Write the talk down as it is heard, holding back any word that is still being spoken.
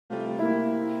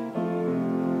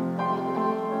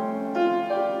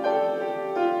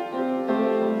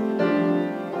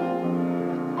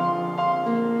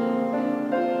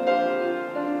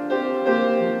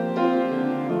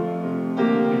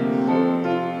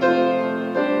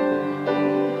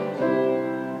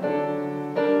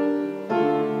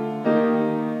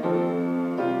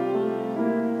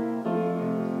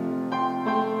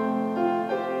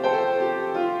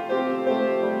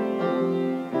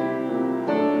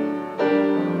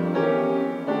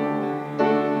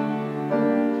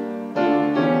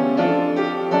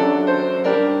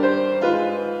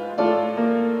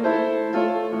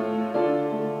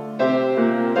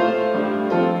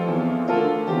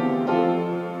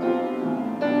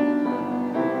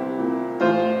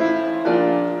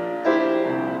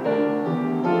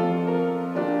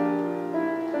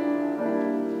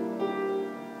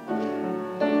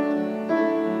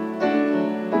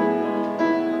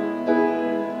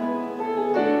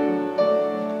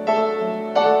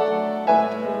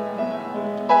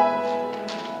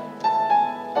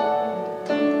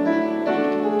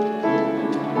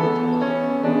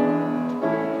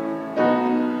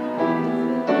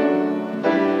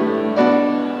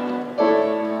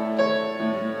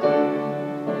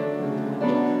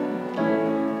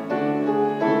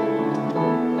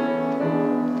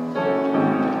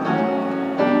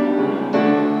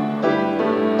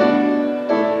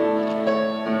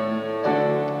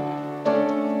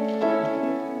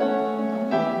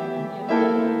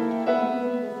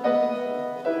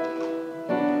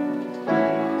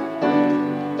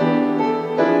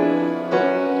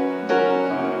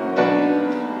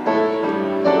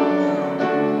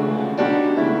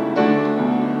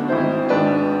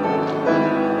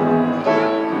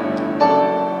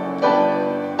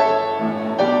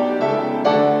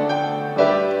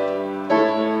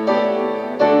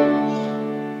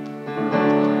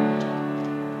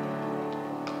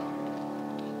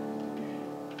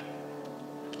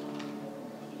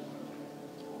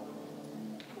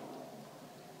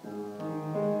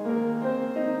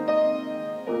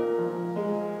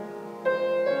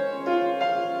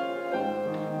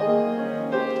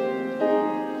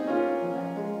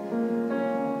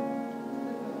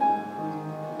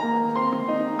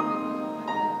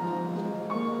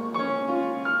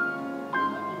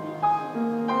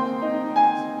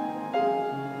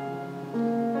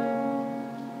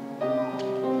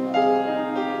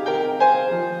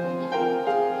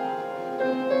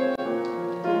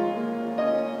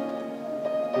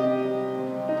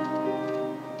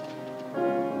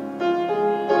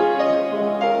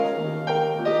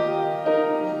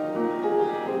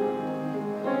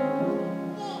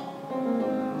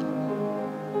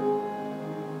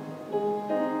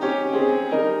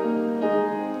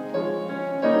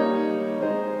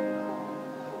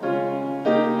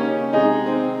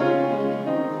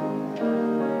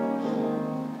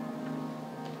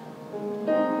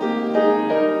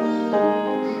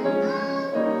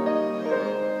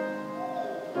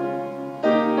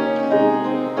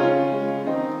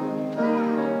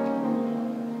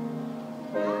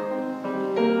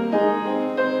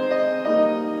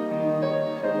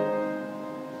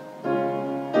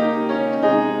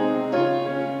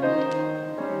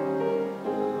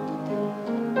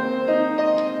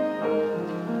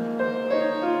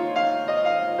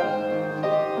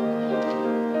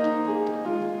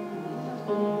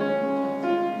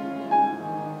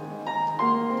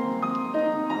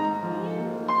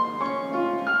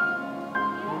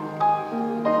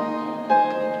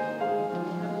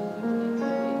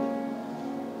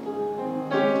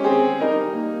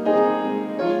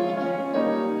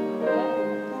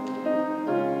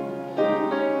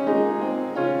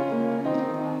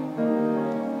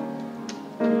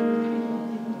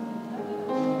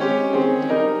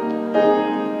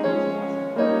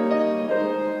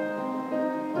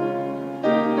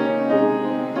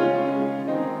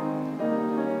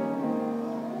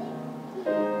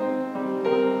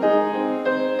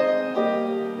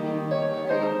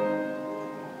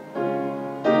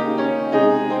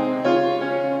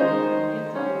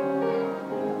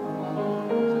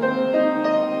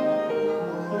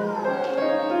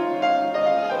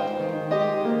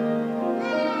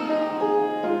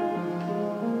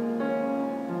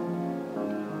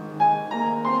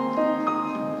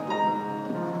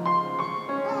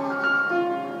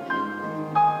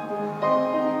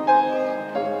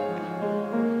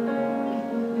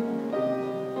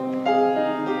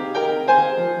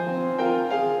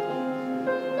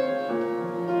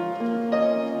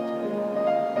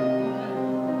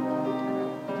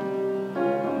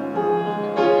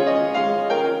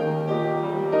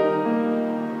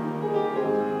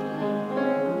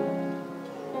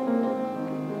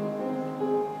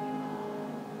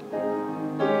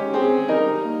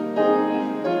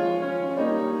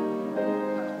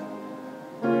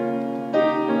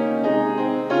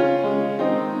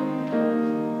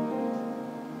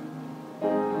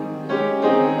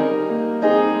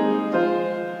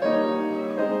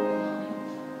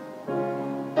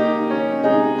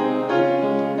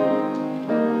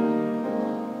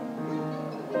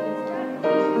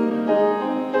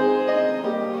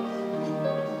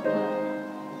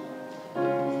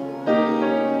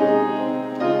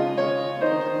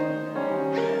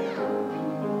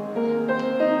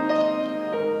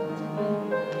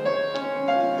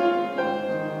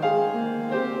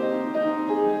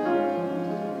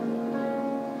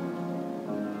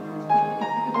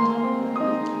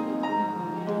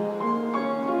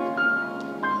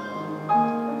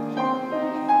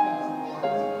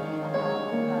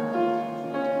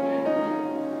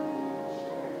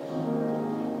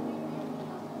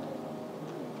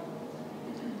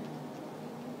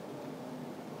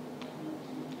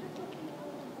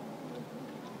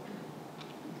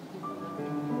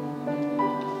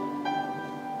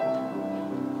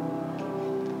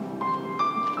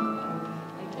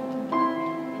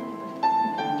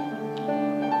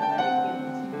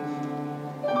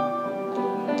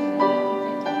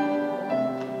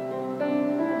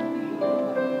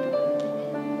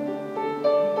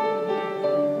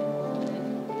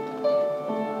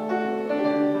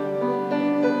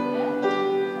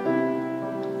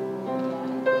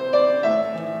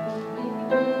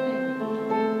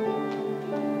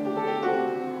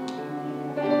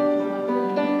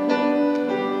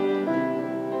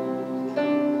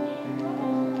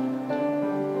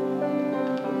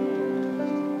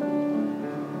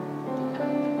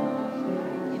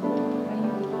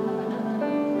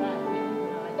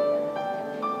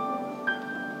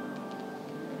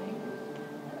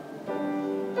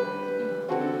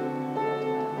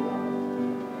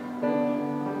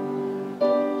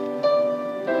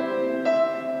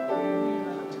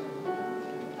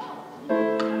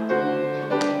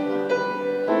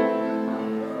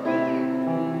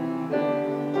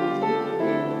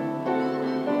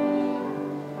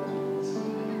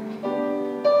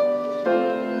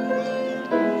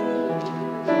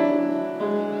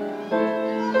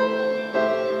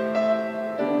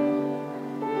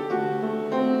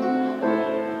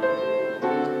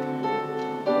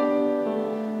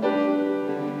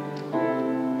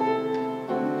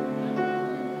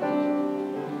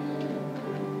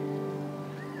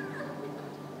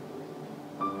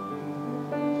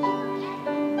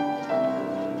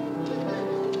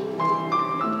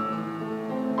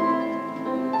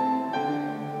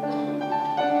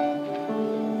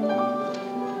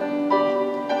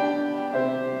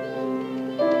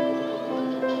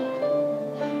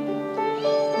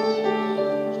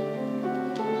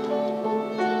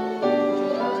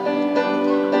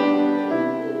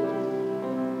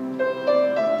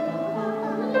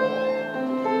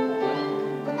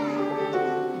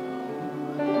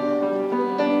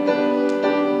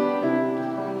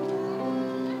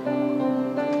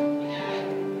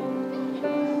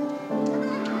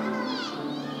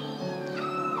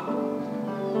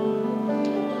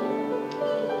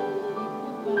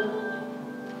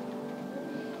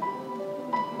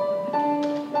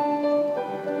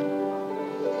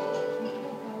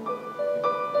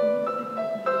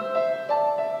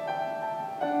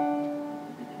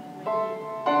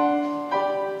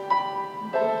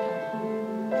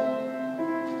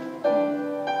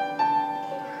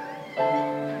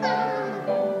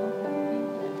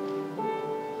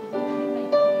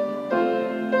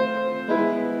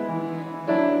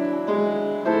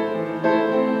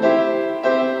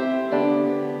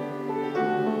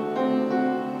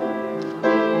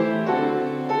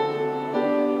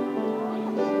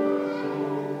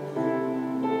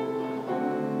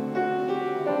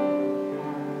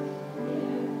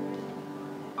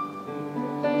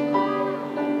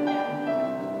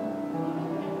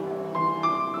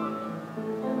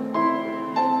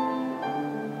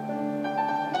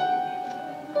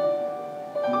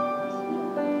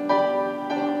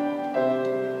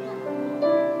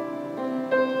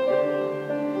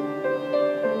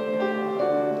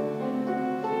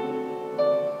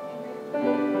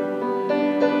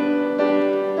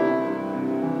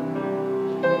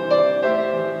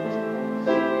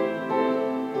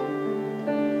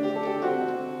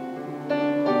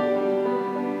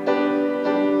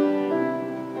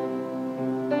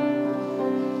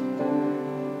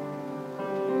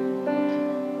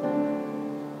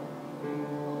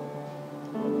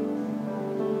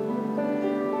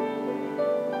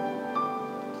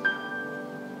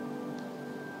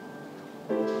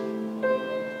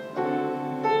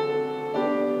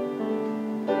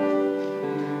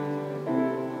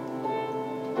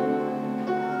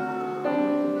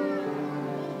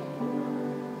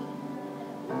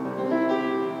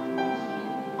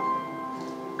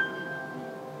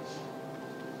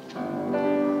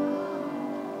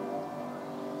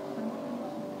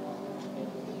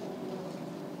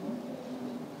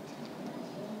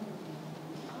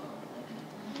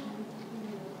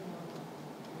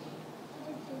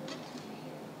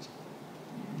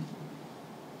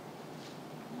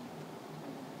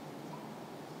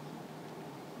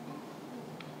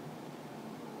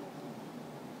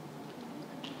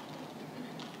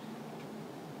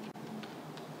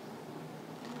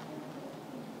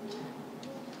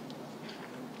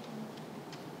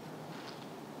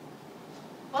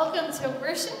Welcome to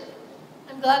worship.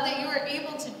 I'm glad that you were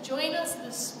able to join us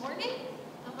this morning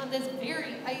on this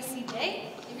very icy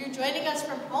day. If you're joining us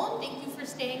from home, thank you for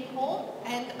staying home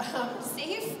and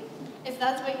safe, if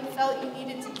that's what you felt you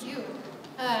needed to do.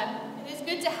 It is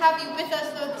good to have you with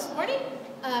us, though, this morning.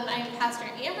 I'm Pastor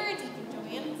Amber, Deacon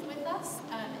Joanne's with us,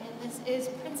 and this is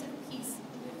Prince of Peace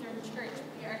Lutheran Church.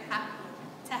 We are happy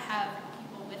to have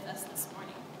people with us this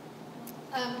morning.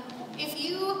 If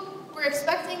you were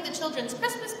expecting the children's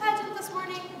Christmas pageant this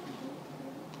morning,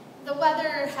 the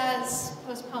weather has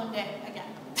postponed it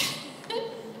again.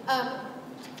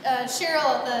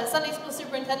 Cheryl, the Sunday school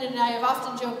superintendent, and I have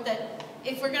often joked that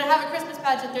if we're going to have a Christmas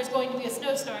pageant, there's going to be a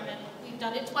snowstorm, and we've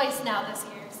done it twice now this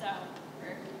year, so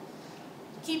we're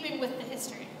keeping with the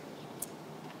history.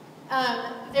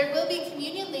 There will be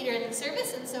communion later in the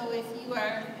service, and so if you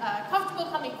are comfortable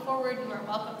coming forward, you are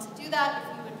welcome to do that.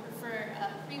 If you would prefer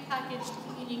a prepackaged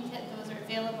communion kit, those are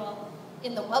available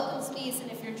in the welcome space,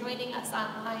 and if you're joining us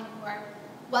online, you are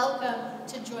welcome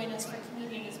to join us for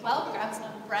communion as well. Grab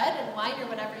some bread and wine or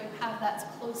whatever you have that's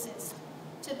closest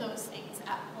to those things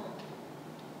at home.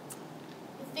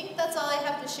 I think that's all I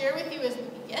have to share with you as we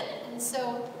begin, and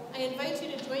so I invite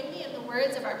you to join me in the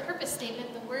words of our purpose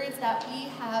statement, the words that we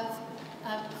have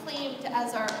claimed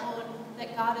as our own,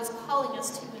 that God is calling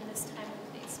us to in this time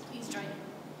and place. Please join me.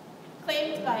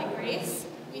 Claimed by grace,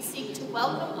 we seek to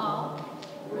welcome all,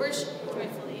 worship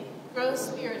joyfully, grow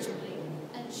spiritually,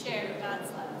 and share God's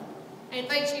love. I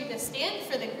invite you to stand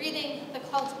for the greeting, the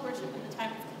call to worship, and the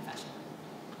time of confession.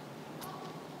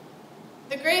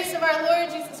 The grace of our Lord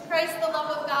Jesus Christ, the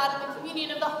love of God, and the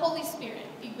communion of the Holy Spirit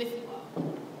be with you all.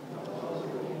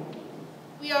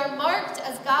 We are marked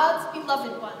as God's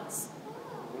beloved ones.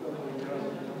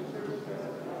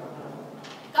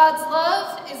 God's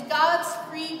love is God's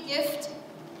free gift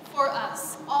for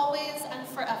us, always and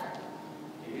forever.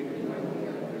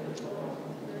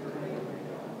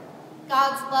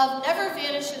 God's love never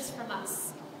vanishes from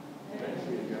us.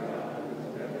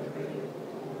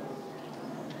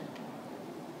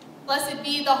 Blessed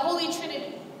be the Holy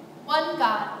Trinity, one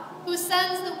God, who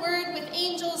sends the Word with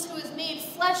angels, who is made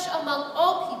flesh among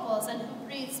all peoples, and who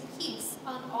breathes peace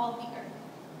on all the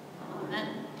earth. Amen.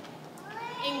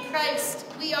 In Christ,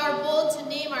 we are bold to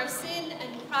name our sin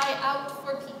and cry out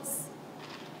for peace.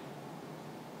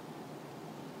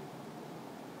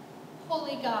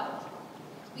 Holy God,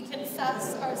 we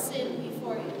confess our sin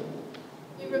before you.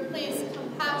 We replace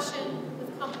compassion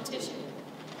with competition.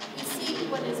 We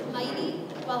seek what is mighty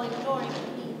while ignoring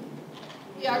the need.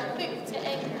 We are quick to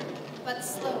anger, but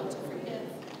slow to forgive.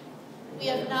 We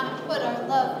have not put our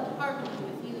love in harmony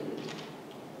with you.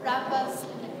 Wrap us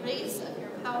in the grace of your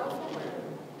powerful word.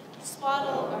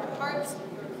 Swaddle our hearts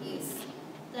with your peace,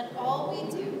 that all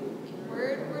we do, in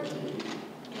word or deed,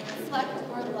 may reflect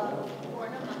your love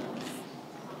born among us.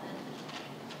 Amen.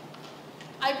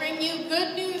 I bring you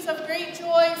good news of great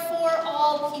joy for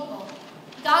all people.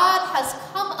 God has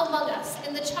come among us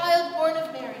in the child born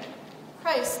of Mary,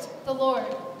 Christ the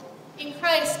Lord. In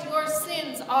Christ your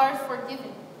sins are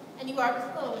forgiven, and you are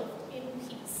clothed in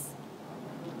peace.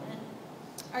 Amen.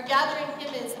 Our gathering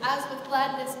hymn is As with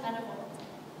Gladness Manifold.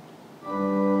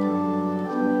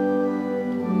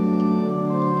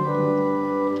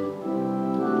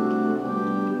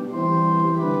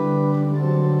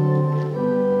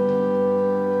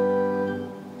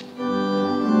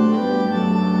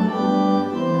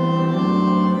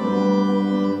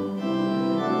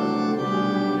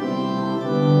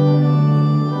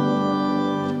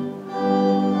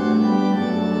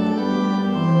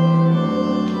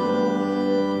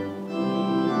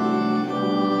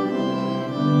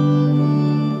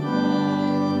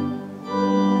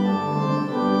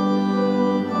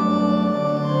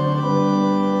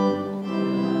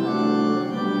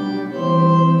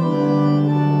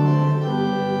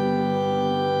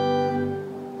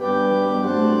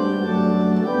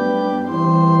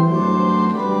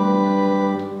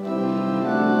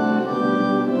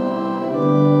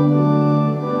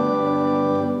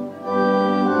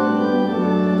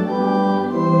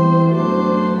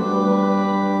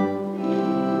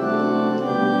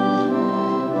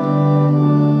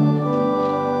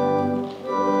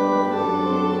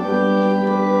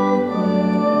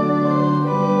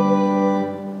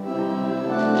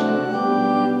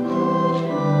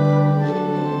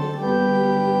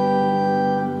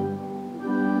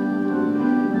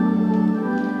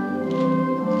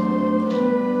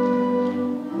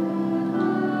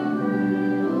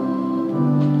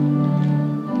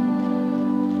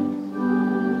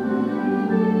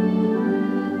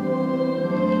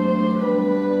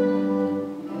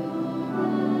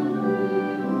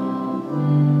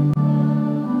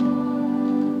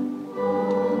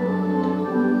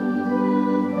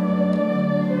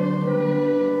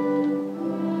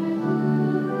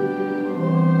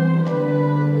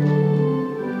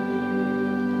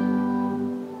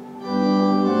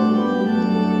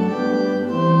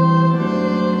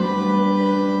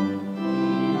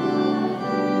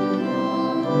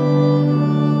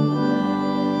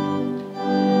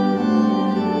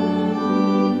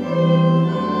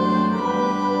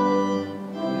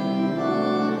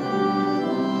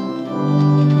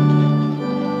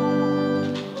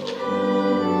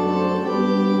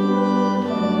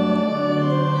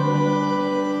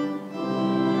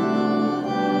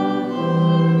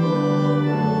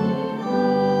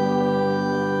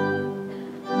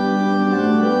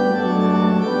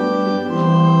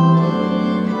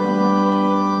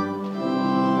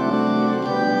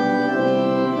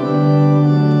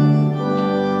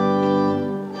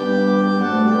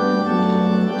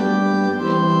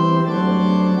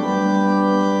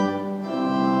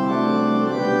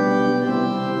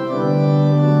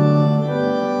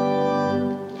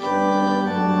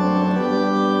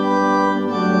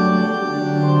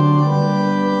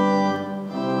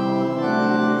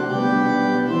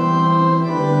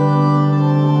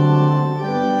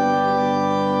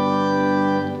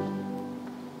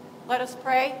 Let us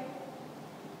pray.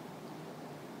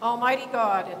 Almighty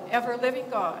God and ever-living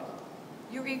God,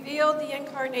 you revealed the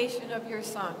incarnation of your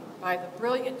Son by the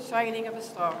brilliant shining of a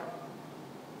star.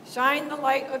 Shine the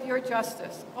light of your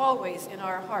justice always in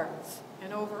our hearts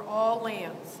and over all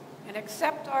lands, and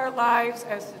accept our lives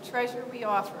as the treasure we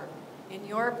offer in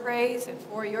your praise and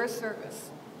for your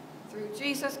service. Through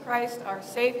Jesus Christ, our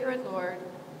Savior and Lord,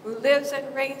 who lives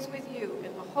and reigns with you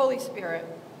in the Holy Spirit,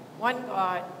 one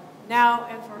God, now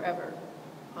and forever.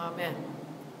 Amen.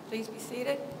 Please be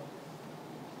seated.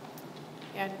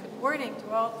 And good morning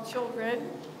to all the children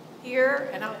here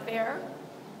and out there.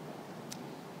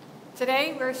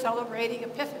 Today we're celebrating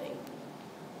Epiphany.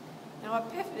 Now,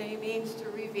 Epiphany means to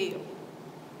reveal.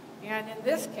 And in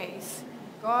this case,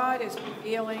 God is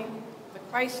revealing the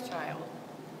Christ child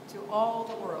to all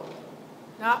the world,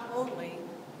 not only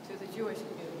to the Jewish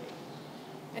community.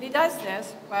 And he does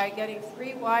this by getting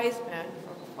 3 wise men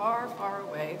from far, far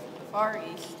away, from the Far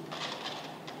East,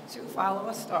 to follow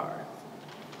a star.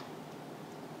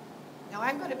 Now,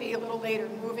 I'm going to be a little later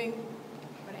moving.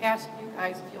 I'm going to ask you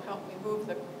guys if you'll help me move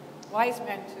the wise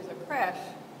men to the creche.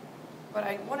 But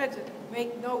I wanted to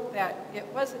make note that it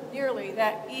wasn't nearly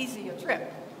that easy a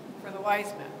trip for the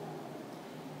wise men.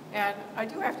 And I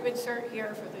do have to insert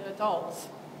here for the adults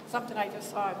something I just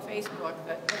saw on Facebook,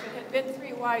 that if it had been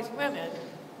 3 wise women,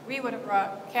 we would have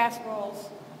brought casseroles,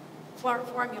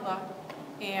 formula,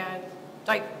 and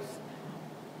diapers.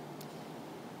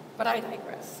 But I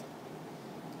digress.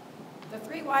 The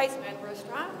 3 wise men were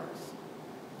astronomers,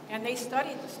 and they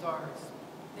studied the stars.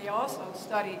 They also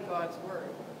studied God's Word.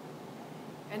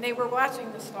 And they were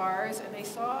watching the stars, and they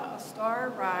saw a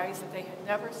star rise that they had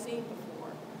never seen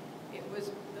before. It was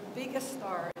the biggest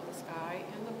star in the sky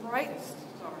and the brightest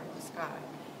star in the sky.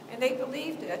 And they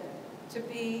believed it to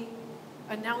be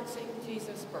announcing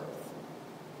Jesus' birth.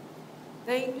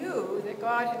 They knew that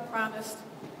God had promised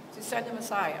to send a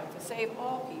Messiah to save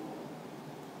all people.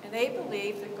 And they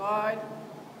believed that God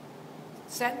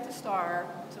sent the star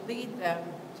to lead them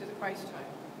to the Christ child.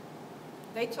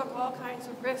 They took all kinds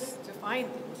of risks to find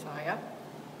the Messiah.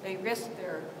 They risked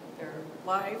their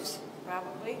lives,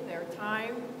 probably, their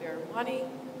time, their money.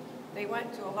 They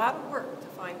went to a lot of work to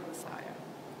find the Messiah.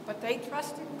 But they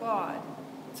trusted God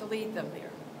to lead them there.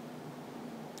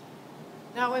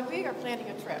 Now, when we are planning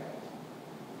a trip,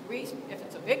 if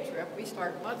it's a big trip, we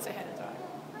start months ahead of time.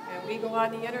 And we go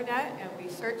on the internet and we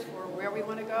search for where we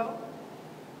want to go,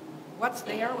 what's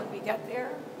there when we get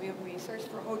there. We search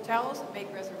for hotels and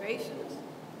make reservations.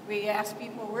 We ask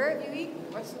people, where have you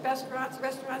eaten? What's the best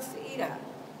restaurants to eat at?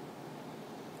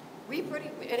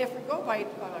 And if we go by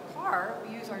a car,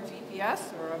 we use our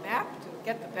GPS or a map to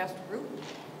get the best route.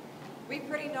 We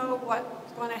pretty know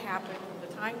what's going to happen from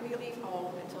the time we leave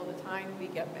home until the time we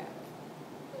get back.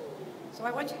 So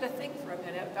I want you to think for a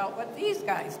minute about what these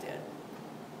guys did.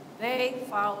 They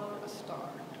followed a star.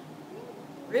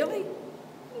 Really?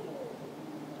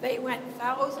 They went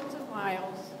thousands of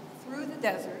miles through the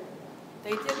desert.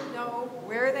 They didn't know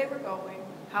where they were going,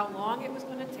 how long it was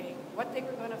going to take, what they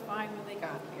were going to find when they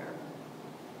got here.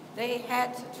 They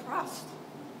had to trust,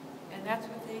 and that's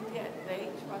what they did. They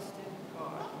trusted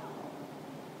God.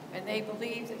 And they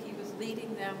believed that he was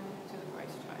leading them to the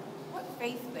Christ child. What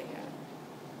faith they had.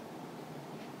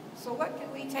 So what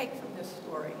can we take from this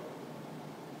story?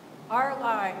 Our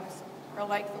lives are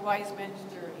like the wise men's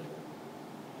journey.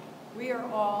 We are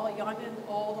all, young and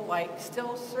old alike,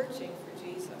 still searching for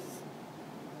Jesus.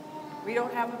 We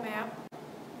don't have a map,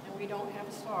 and we don't have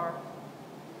a star,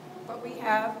 but we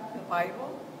have the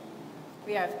Bible,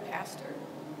 we have a pastor,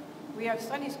 we have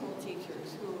Sunday school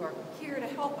teachers who are here to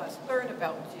help us learn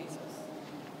about Jesus.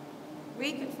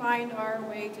 We can find our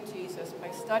way to Jesus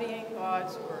by studying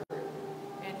God's Word,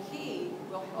 and he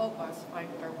will help us find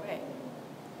our way.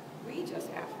 We just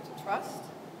have to trust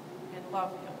and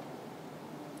love him.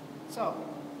 So,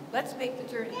 let's make the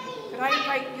journey. Could I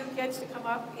invite you kids to come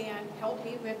up and help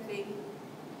me with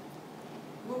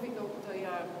moving the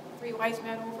 3 wise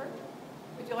men over?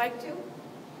 Would you like to?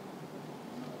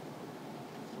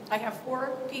 I have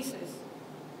 4 pieces.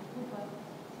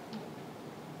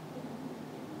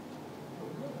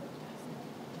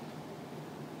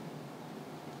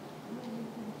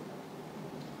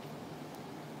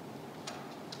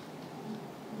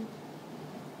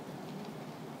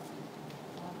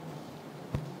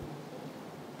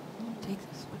 Take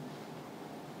this one.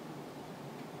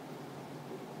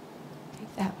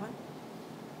 Take that one.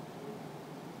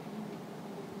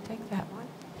 Take that one.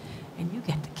 And you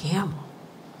get the camel.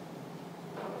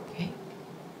 Okay?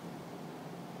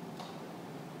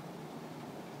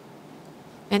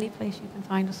 Any place you can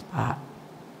find a spot.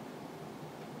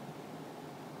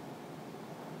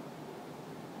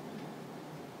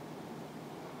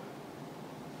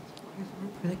 There's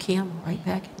room for the camel right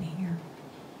back in here.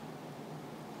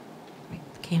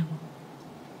 Right, the camel.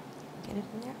 Get it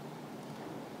in there?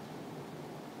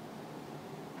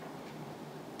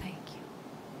 Thank you.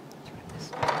 Turn it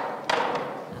this way.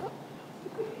 Oh.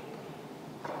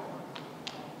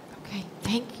 Okay,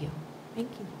 thank you.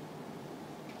 Thank you.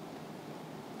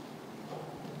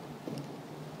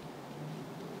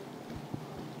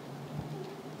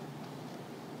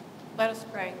 Let us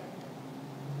pray.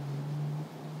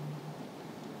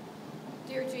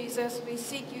 Dear Jesus, we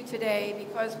seek you today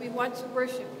because we want to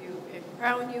worship you and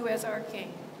crown you as our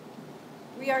King.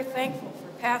 We are thankful for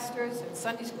pastors and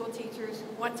Sunday school teachers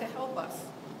who want to help us,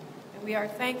 and we are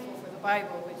thankful for the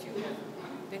Bible which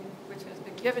has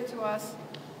been given to us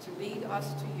to lead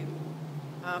us to you.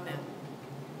 Amen.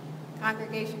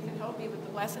 Congregation can help me with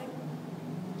the blessing.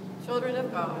 Children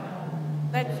of God,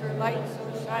 let your light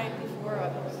so shine before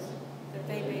others that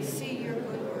they may see your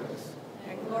good works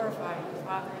and glorify your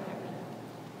Father in heaven.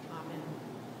 Amen.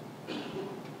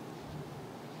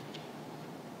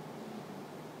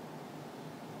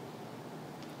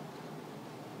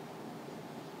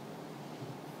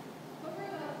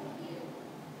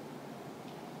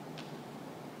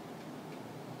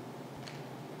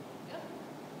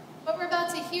 What we're about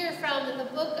to hear from in the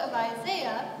book of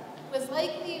Isaiah was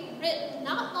likely written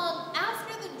not long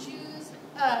after the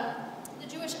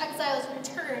Jewish exiles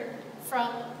returned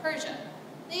from Persia.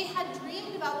 They had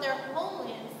dreamed about their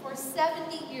homeland for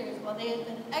 70 years while they had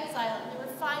been exiled, and they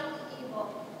were finally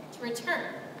able to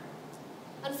return.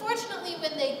 Unfortunately,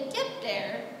 when they get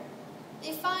there,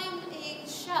 they find a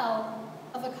shell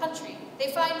of a country.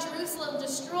 They find Jerusalem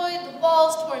destroyed, the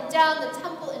walls torn down, the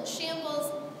temple in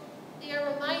shambles. They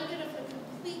are reminded of the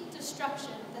complete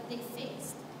destruction that they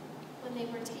faced when they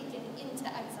were taken into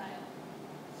exile.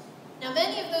 Now,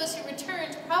 many of those who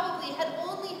returned probably had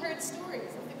only heard stories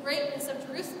of the greatness of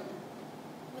Jerusalem.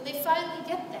 When they finally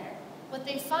get there, what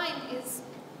they find is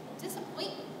a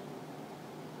disappointment.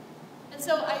 And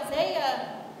so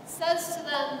Isaiah says to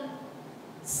them,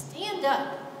 stand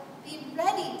up, be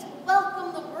ready to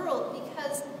welcome the world,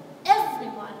 because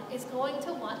everyone is going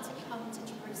to want to come to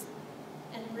Jerusalem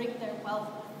and bring their wealth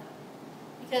with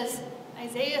them. Because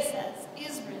Isaiah says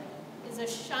Israel is a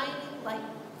shining light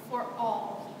for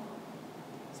all people.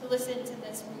 So listen to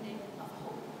this reading of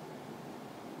hope.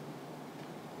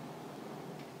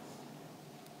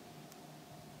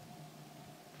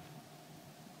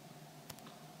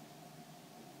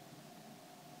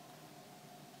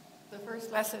 The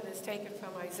first lesson is taken from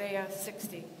Isaiah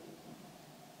 60.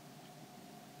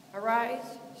 Arise,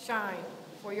 shine,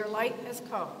 for your light has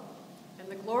come, and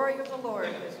the glory of the Lord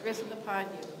has risen upon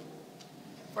you.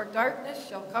 For darkness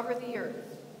shall cover the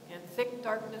earth, and thick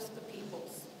darkness the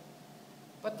peoples.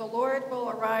 But the Lord will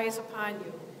arise upon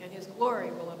you, and his glory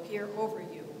will appear over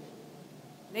you.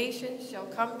 Nations shall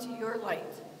come to your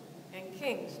light, and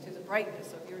kings to the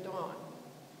brightness of your dawn.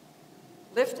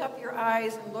 Lift up your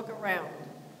eyes and look around.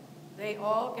 They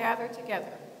all gather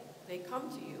together. They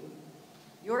come to you.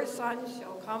 Your sons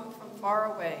shall come from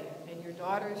far away, and your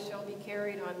daughters shall be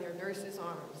carried on their nurses'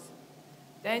 arms.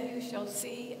 Then you shall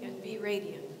see and be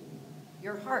radiant.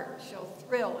 Your heart shall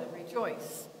thrill and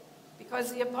rejoice,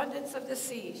 because the abundance of the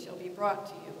sea shall be brought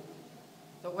to you.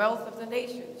 The wealth of the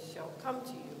nations shall come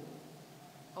to you.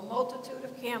 A multitude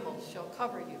of camels shall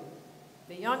cover you.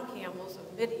 The young camels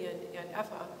of Midian and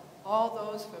Ephah, all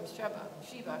those from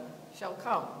Sheba shall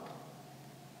come.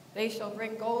 They shall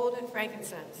bring gold and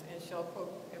frankincense and shall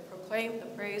proclaim the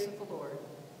praise of the Lord.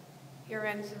 Here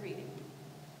ends the reading.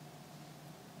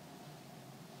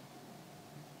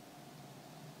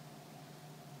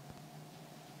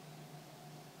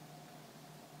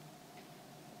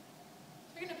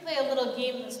 We're going to play a little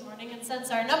game this morning, and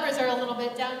since our numbers are a little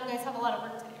bit down, you guys have a lot of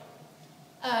work to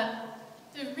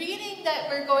do. The reading that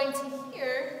we're going to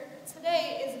hear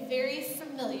today is very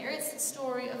familiar. It's the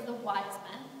story of the wise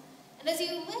men. And as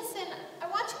you listen, I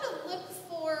want you to look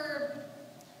for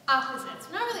opposites.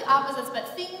 Not really opposites,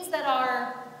 but things that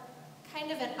are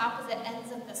kind of at opposite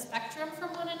ends of the spectrum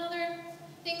from one another,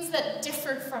 things that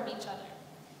differ from each other.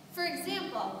 For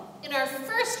example, in our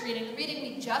first reading, the reading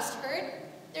we just heard,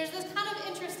 there's this kind of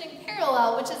interesting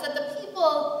parallel, which is that the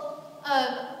people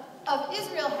of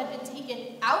Israel had been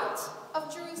taken out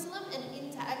of Jerusalem and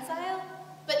into exile,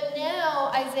 but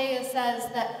now Isaiah says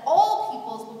that all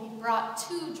peoples will be brought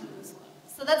to Jerusalem.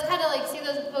 So that's kind of like, see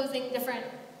those opposing different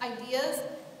ideas?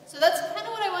 So that's kind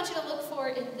of what I want you to look for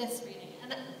in this reading.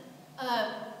 And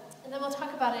then we'll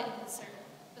talk about it in the sermon.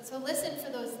 But so listen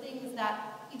for those things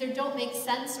that either don't make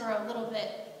sense or are a little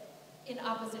bit in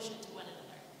opposition to one another.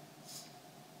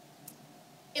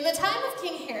 In the time of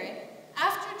King Herod,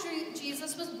 After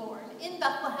Jesus was born in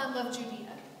Bethlehem of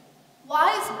Judea,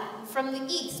 wise men from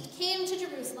the east came to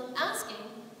Jerusalem asking,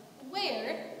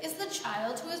 "Where is the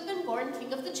child who has been born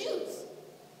King of the Jews?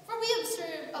 For we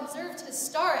observed his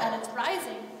star at its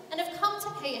rising and have come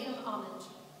to pay him homage."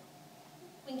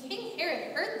 When King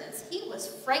Herod heard this, he was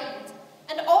frightened,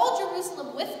 and all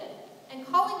Jerusalem with him,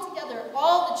 and calling together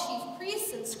all the chief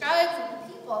priests and scribes of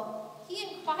the people,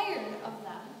 he inquired of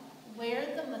them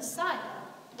where the Messiah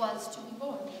was to be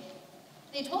born.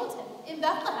 They told him, "In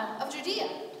Bethlehem of Judea,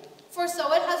 for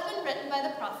so it has been written by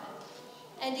the prophet,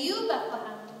 'And you,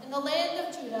 Bethlehem, in the land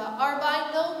of Judah, are by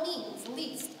no means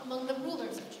least among the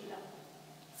rulers of Judah.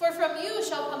 For from you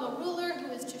shall come a ruler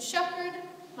who is to shepherd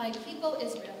my people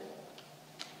Israel.'"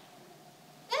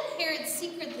 Then Herod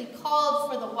secretly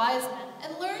called for the wise men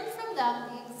and learned from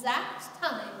them the exact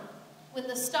time when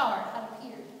the star had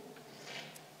appeared.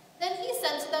 Then he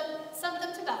sent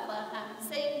them to Bethlehem,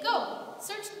 saying, "Go,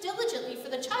 search diligently for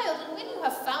the child, and when you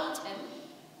have found him,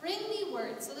 bring me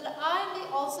word so that I may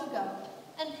also go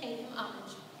and pay him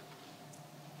homage."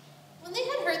 When they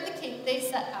had heard the king, they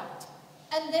set out.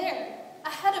 And there,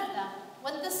 ahead of them,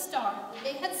 went the star that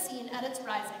they had seen at its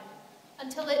rising,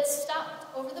 until it stopped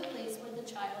over the place where the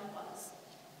child was.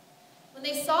 When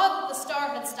they saw that the star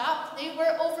had stopped, they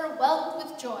were overwhelmed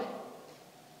with joy.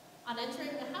 On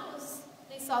entering the house,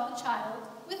 they saw the child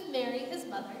with Mary, his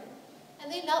mother,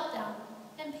 and they knelt down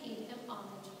and paid him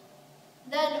homage.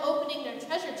 Then, opening their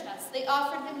treasure chests, they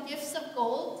offered him gifts of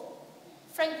gold,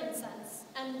 frankincense,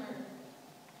 and myrrh.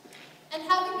 And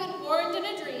having been warned in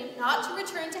a dream not to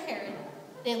return to Herod,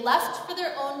 they left for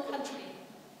their own country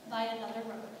by another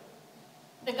road.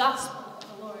 The Gospel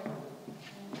of the Lord.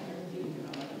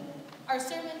 Our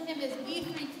sermon hymn is "We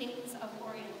Three Kings of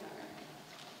Orient Are."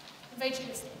 I invite you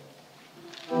to stand.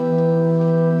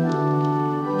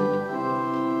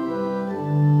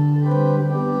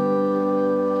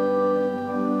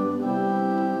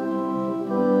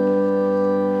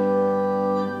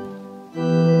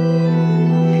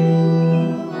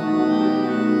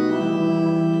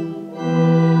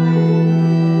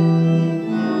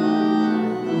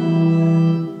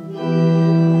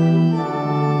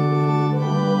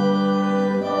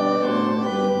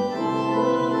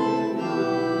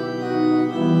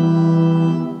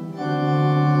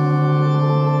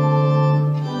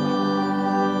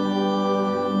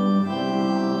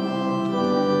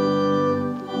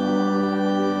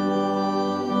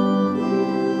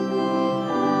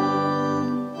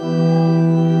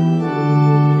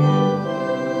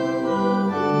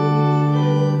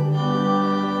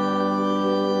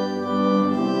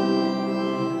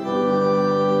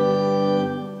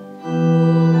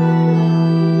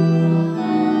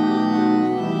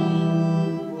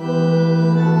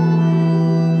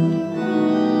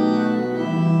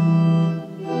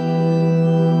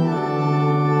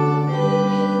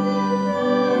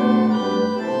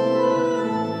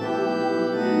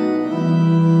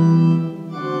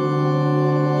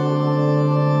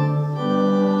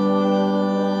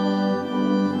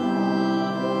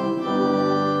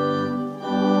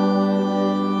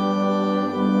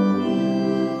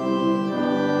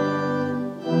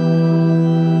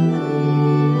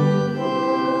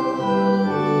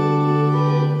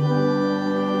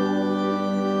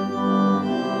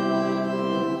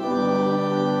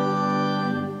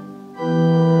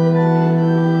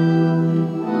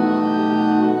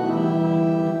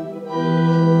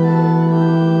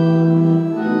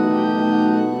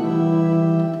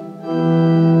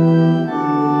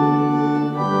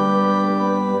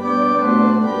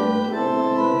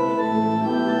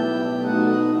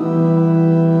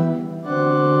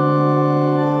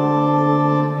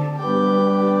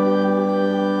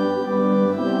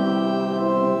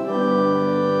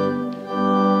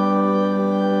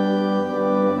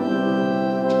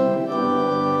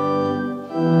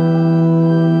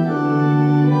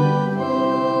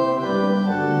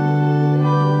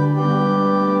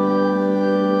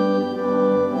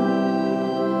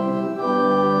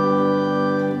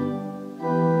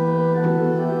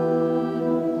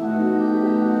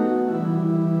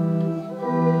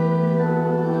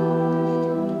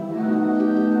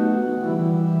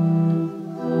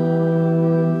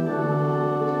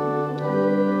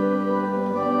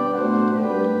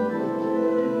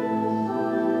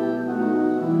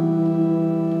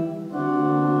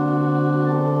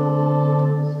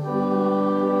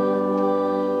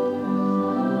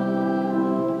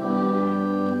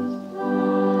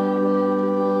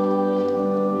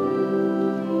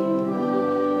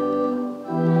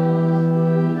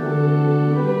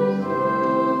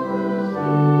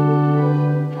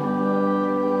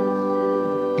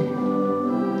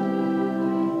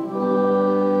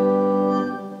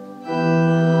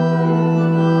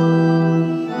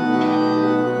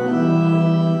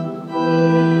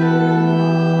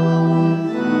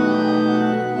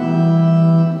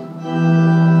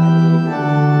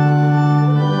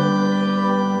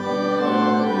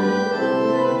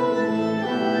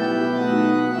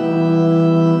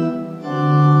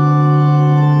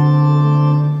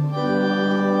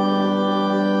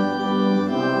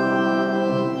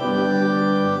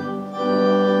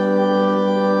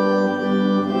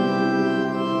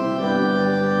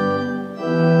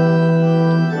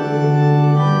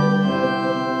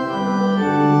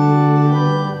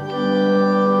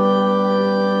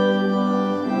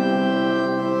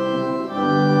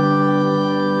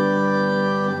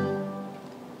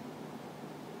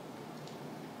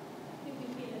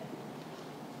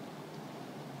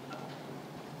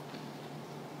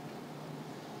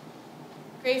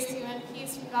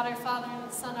 God our Father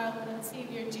and the Son, our Lord and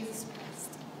Savior, Jesus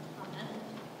Christ. Amen.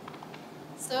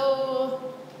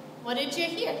 So, what did you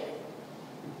hear?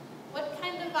 What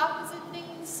kind of opposite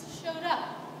things showed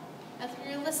up as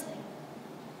we were listening?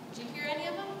 Did you hear any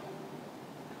of them?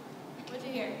 What did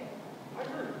you hear? I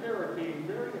heard Herod being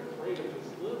very afraid of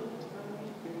this little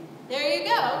tiny baby. There you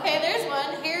go. Okay, there's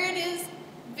one. Herod is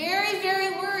very,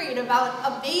 very worried about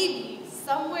a baby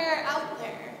somewhere out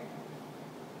there.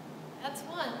 That's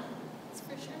one. That's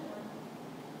for sure one.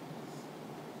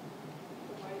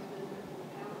 The wise men went to the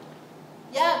palace.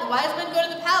 Yeah, the wise men go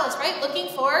to the palace, right? Looking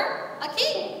for a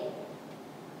king.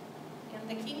 And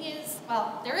the king is,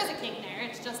 well, there is a king there.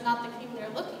 It's just not the king they're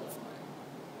looking for.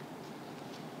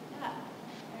 Yeah.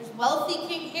 There's wealthy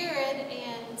King Herod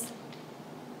and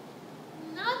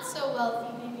not so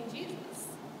wealthy baby Jesus.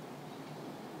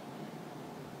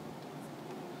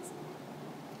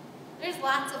 There's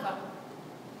lots of them.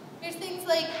 There's things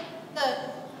like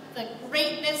the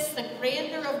greatness, the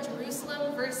grandeur of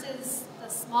Jerusalem versus the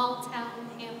small town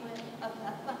hamlet of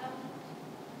Bethlehem.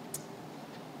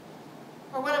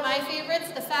 Or one of my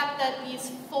favorites, the fact that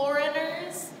these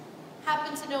foreigners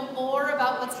happen to know more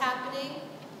about what's happening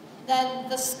than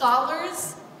the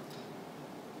scholars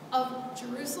of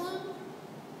Jerusalem.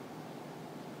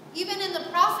 Even in the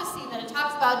prophecy that it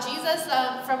talks about Jesus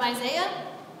from Isaiah,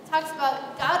 it talks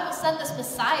about God will send this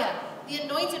Messiah, the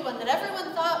anointed one that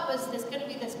everyone thought was going to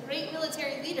be this great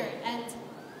military leader. And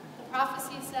the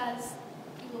prophecy says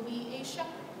he will be a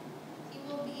shepherd. He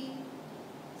will be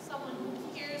someone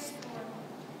who cares for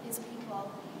his people,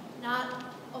 not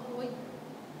a warrior.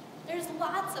 There's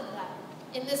lots of that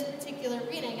in this particular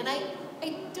reading, and I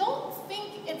don't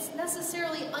think it's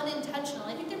necessarily unintentional.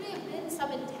 I think there may have been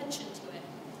some intention to it.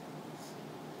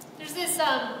 There's this,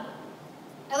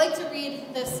 I like to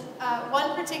read this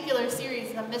one particular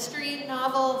series, a mystery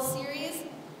novel series,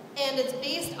 and it's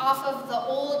based off of the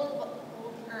older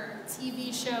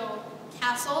TV show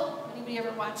Castle. Anybody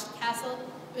ever watched Castle?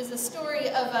 It was a story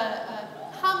of a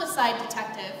homicide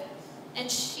detective, and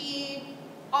she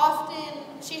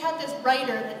had this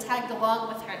writer that tagged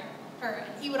along with her,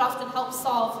 and he would often help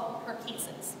solve her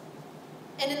cases.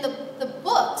 And in the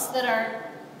books that are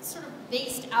sort of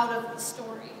based out of the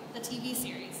story, the TV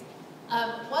series,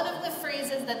 one of the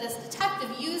phrases that this detective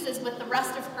uses with the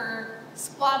rest of her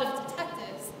squad of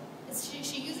detectives is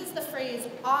she uses the phrase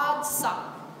odd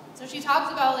sock. So she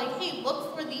talks about like, hey,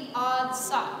 look for the odd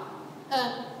sock,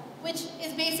 which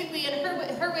is basically in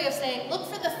her way of saying, look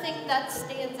for the thing that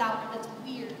stands out or that's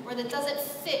weird or that doesn't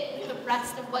fit with the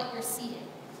rest of what you're seeing.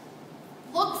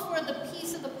 Look for the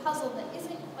piece of the puzzle that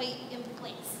isn't quite in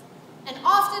place. And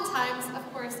oftentimes,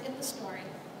 of course, in the story,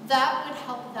 that would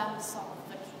help them solve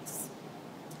the case.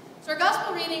 So our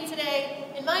gospel reading today,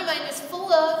 in my mind, is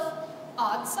full of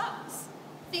odd socks.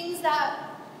 Things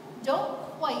that don't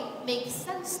quite make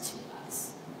sense to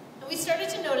us. And we started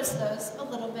to notice those a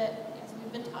little bit as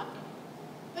we've been talking.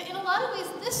 But in a lot of ways,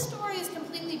 this story is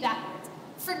completely backwards.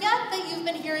 Forget that you've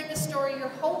been hearing the story your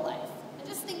whole life, and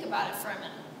just think about it for a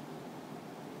minute.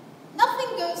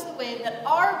 Nothing goes the way that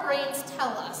our brains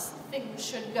tell us things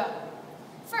should go.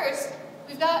 First,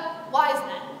 we've got wise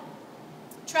men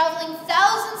traveling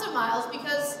thousands of miles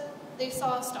because they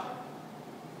saw a star.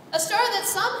 A star that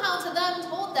somehow to them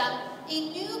told them a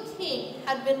new king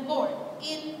had been born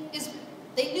in Israel.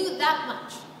 They knew that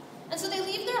much. And so they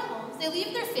leave their homes, they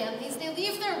leave their families, they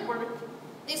leave their work,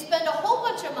 they spend a whole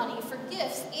bunch of money for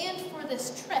gifts and for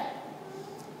this trip.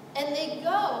 And they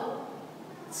go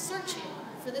searching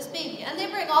for this baby. And they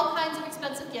bring all kinds of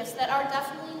expensive gifts that are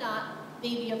definitely not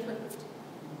baby approved.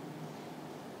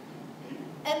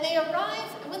 And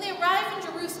when they arrive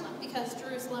in Jerusalem, because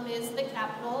Jerusalem is the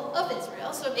capital of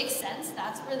Israel, so it makes sense,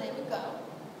 that's where they would go,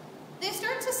 they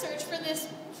start to search for this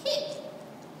kid.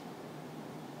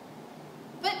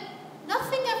 But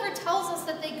nothing ever tells us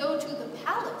that they go to the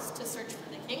palace to search for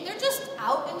the king. They're just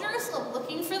out in Jerusalem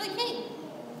looking for the king.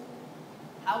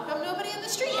 How come nobody in the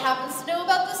street happens to know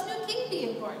about this new king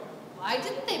being born? Why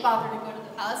didn't they bother to go to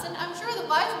the palace? And I'm sure the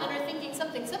wise men are thinking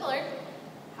something similar.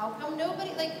 How come nobody,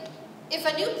 if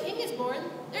a new king is born,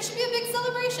 there should be a big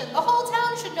celebration. The whole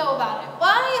town should know about it.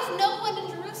 Why is no one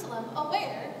in Jerusalem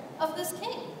aware of this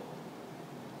king?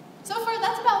 So far,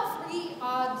 that's about 3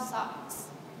 odd socks.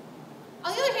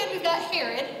 On the other hand, we've got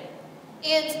Herod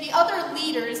and the other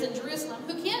leaders in Jerusalem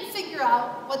who can't figure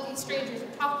out what these strangers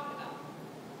are talking about.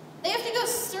 They have to go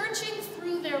searching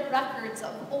through their records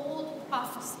of old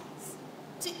prophecies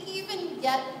to even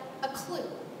get a clue.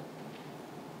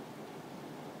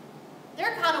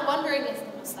 They're kind of wondering, is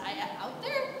the Messiah out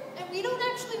there? And we don't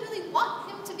actually really want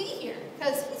him to be here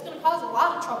because he's going to cause a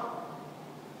lot of trouble.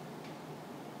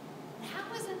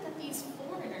 How is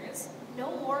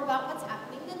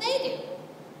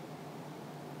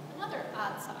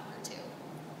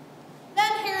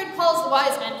calls the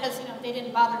wise men, because, they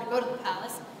didn't bother to go to the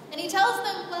palace, and he tells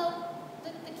them, well,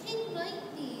 the king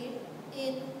might be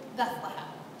in Bethlehem,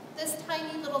 this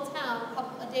tiny little town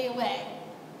a day away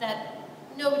that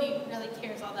nobody really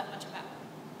cares all that much about.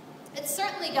 It's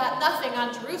certainly got nothing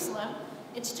on Jerusalem.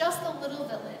 It's just a little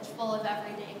village full of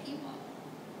everyday people.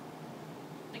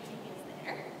 The king is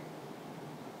there.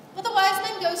 But the wise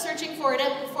men go searching for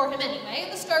him anyway,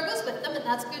 and the star goes with them, and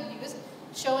that's good news,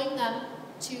 showing them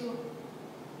to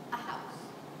a house,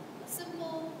 a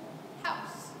simple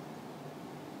house,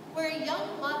 where a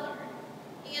young mother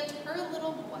and her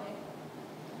little boy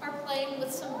are playing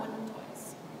with some wooden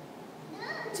toys.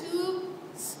 Two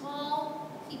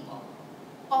small people,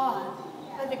 awed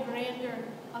by the grandeur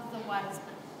of the wise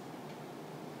men.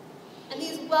 And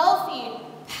these wealthy,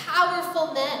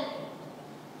 powerful men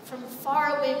from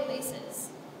faraway places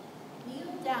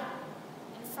kneel down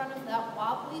in front of that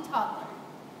wobbly toddler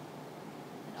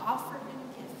and offer him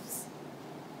gifts.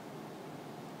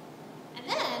 And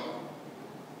then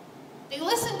they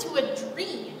listen to a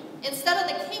dream instead of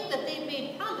the king that they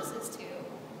made promises to,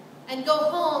 and go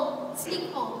home,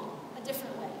 sneak home a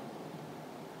different way.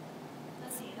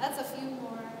 Let's see, that's a few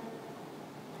more.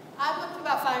 I went to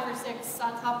about 5 or 6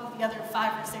 on top of the other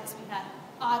 5 or 6 we had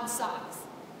odd socks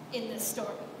in this story.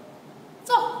 It's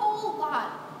a whole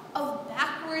lot of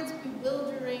backwards,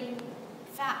 bewildering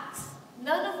facts,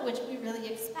 none of which we really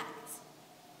expect.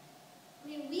 I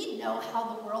mean, we know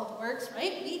how the world works,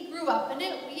 right? We grew up in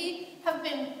it. We have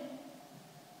been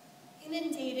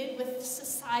inundated with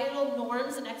societal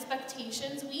norms and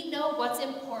expectations. We know what's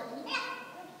important.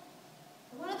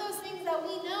 And one of those things that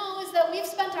we know is that we've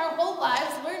spent our whole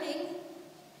lives learning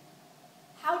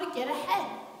how to get ahead.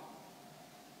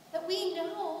 That we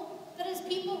know that as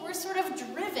people, we're sort of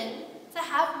driven to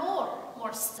have more.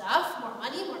 More stuff, more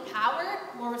money, more power,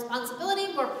 more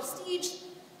responsibility, more prestige.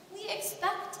 We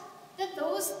expect that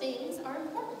those things are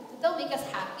important, that they'll make us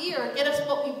happy or get us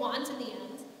what we want in the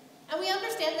end. And we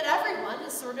understand that everyone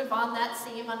is sort of on that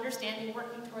same understanding,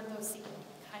 working toward those same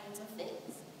kinds of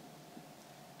things.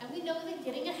 And we know that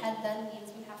getting ahead then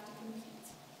means we have to compete.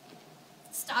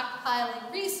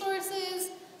 Stockpiling resources,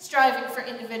 striving for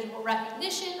individual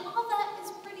recognition, all that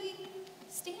is pretty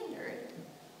standard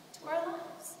to our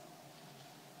lives.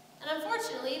 And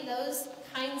unfortunately, those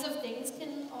kinds of things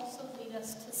can also lead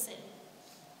us to sin,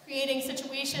 creating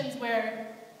situations where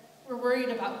we're worried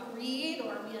about greed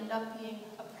or we end up being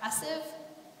oppressive.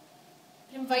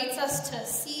 It invites us to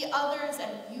see others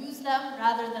and use them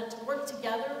rather than to work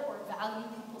together or value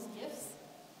people's gifts.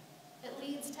 It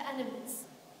leads to enemies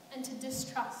and to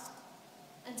distrust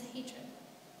and to hatred.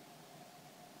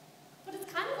 But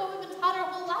it's kind of what we've been taught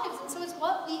our whole lives, and so it's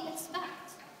what we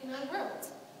expect in our world.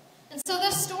 And so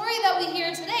this story that we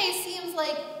hear today seems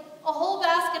like a whole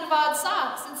basket of odd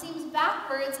socks and seems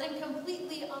backwards and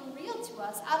completely unreal to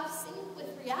us, out of sync with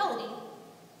reality.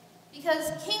 Because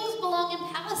kings belong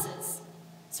in palaces,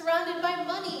 surrounded by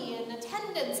money and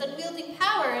attendants and wielding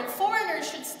power, and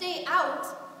foreigners should stay out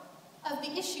of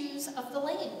the issues of the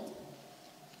land.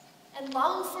 And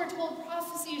long-foretold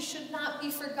prophecies should not be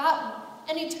forgotten,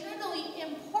 and eternally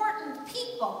important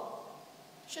people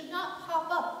should not pop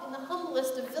up in the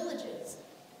humblest of villages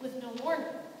with no warning.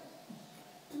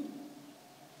 And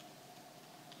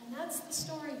that's the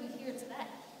story we hear today.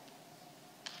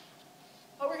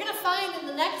 But we're going to find in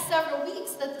the next several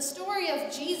weeks that the story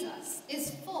of Jesus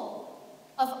is full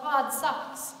of odd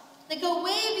socks that go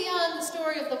way beyond the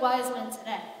story of the wise men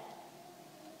today.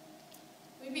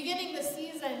 We're beginning the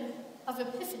season of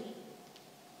Epiphany,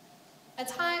 a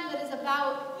time that is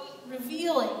about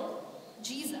revealing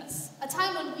Jesus, a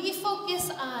time when we focus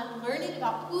on learning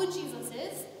about who Jesus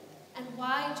is and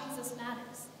why Jesus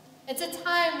matters. It's a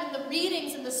time when the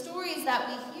readings and the stories that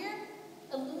we hear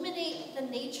illuminate the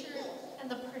nature and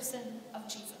the person of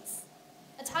Jesus.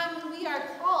 A time when we are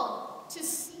called to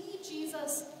see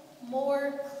Jesus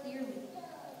more clearly.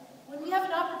 When we have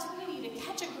an opportunity to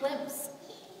catch a glimpse,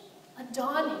 a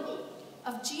dawning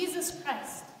of Jesus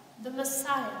Christ, the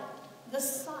Messiah, the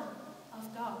Son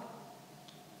of God.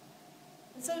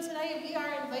 And so today we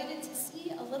are invited to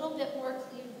see a little bit more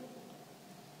clearly.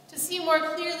 To see more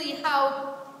clearly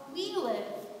how we live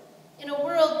in a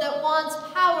world that wants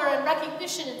power and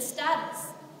recognition and status.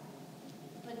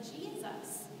 But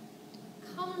Jesus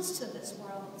comes to this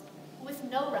world with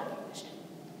no recognition,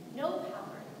 no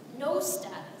power, no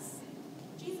status.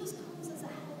 Jesus comes as a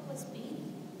helpless baby.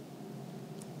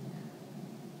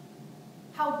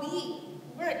 How we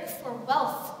work for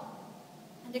wealth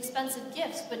and expensive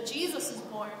gifts, but Jesus is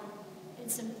born in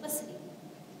simplicity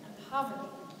and poverty.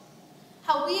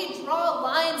 How we draw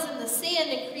lines in the sand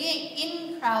and create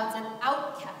in-crowds and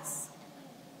outcasts.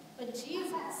 But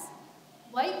Jesus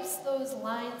wipes those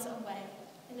lines away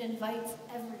and invites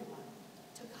everyone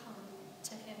to come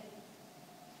to him.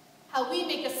 How we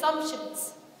make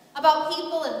assumptions about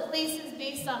people and places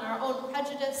based on our own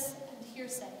prejudice and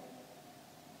hearsay.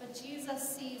 But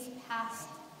Jesus sees past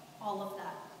all of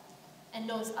that and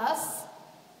knows us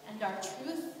and our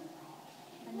truth,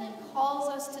 and then calls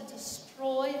us to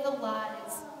destroy the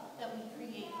lies that we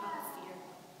create out of fear.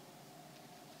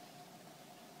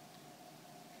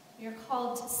 We are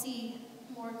called to see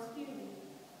more clearly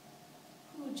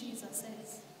who Jesus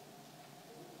is.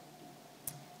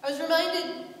 I was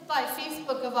reminded by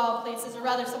Facebook of all places, or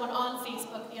rather someone on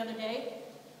Facebook the other day,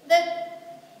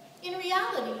 that in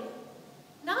reality,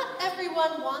 not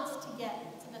everyone wants to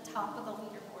get to the top of the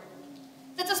leaderboard.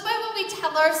 That despite what we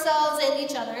tell ourselves and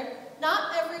each other,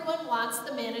 not everyone wants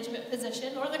the management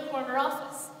position or the corner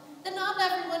office. That not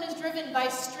everyone is driven by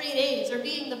straight A's or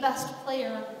being the best player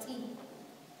on the team.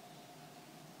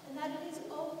 And that it is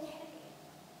okay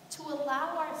to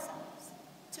allow ourselves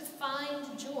to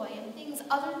find joy in things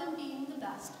other than being the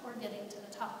best or getting to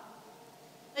the top.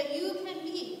 That you can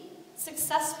be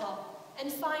successful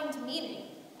and find meaning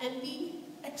and be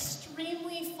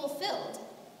extremely fulfilled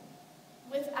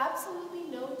with absolutely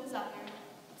no desire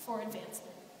for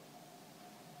advancement.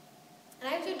 And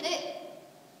I have to admit,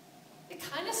 it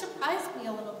kind of surprised me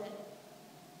a little bit.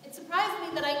 It surprised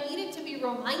me that I needed to be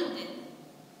reminded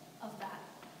of that.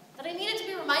 That I needed to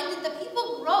be reminded that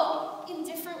people grow in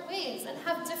different ways and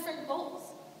have different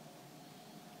goals.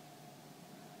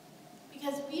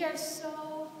 Because we are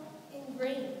so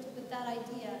ingrained with that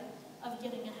idea of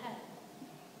getting ahead.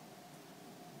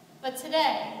 But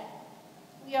today,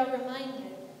 we are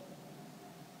reminded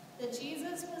that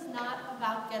Jesus was not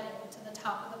about getting to the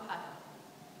top of the pile.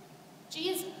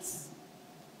 Jesus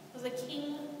was a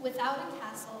king without a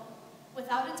castle,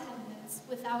 without attendants,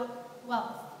 without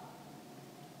wealth.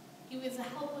 He was a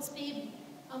helpless baby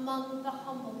among the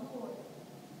humble poor.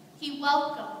 He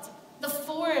welcomed the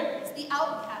foreigners, the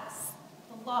outcasts,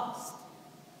 the lost.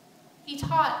 He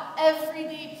taught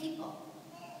everyday people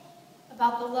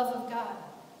about the love of God.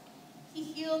 He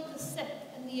healed the sick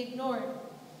and the ignored,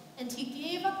 and he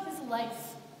gave up his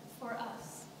life for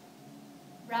us,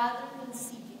 rather than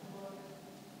seeking glory.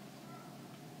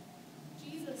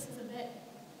 Jesus is a bit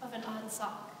of an odd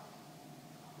sock,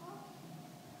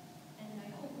 and I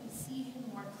hope we see him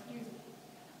more clearly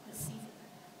this season.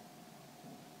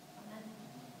 Amen.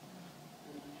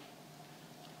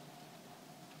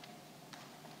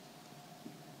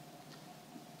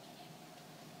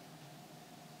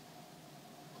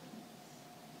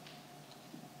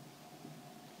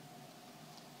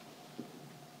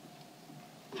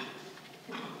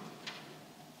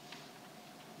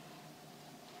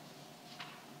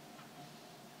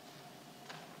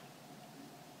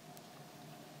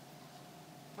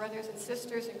 Brothers and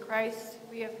sisters in Christ,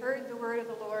 we have heard the word of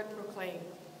the Lord proclaimed.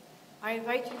 I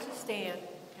invite you to stand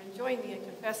and join me in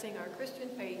confessing our Christian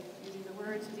faith using the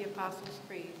words of the Apostles'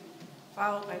 Creed,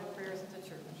 followed by the prayers of the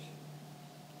church.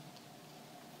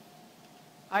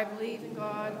 I believe in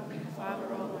God, the Father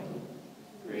Almighty,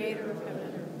 creator of heaven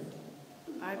and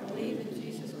earth. I believe in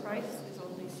Jesus Christ, his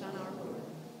only Son, our Lord.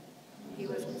 He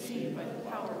was conceived by the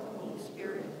power of the Holy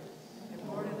Spirit and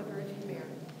born of the Virgin Mary.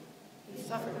 He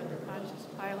suffered under Pontius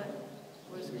Pilate,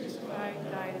 was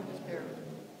crucified, died, and was buried.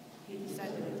 He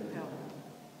descended into hell.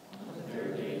 On the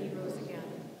third day he rose again.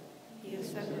 He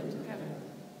ascended into heaven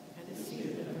and is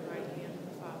seated at the right hand of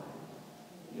the Father.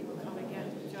 He will come again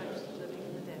to judge the living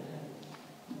and the dead.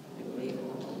 I believe in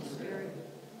the Holy Spirit,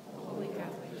 the Holy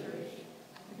Catholic Church,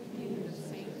 the communion of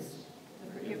saints,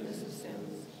 the forgiveness of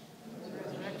sins, the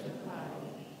resurrection of the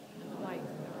body, and the life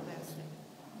everlasting.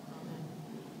 Amen.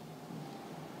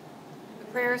 The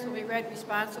prayers will be read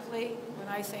responsively. When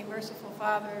I say, Merciful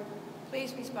Father,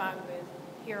 please respond with,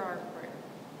 Hear our prayer.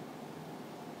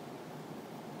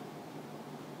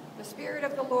 The Spirit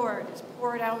of the Lord is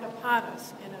poured out upon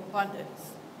us in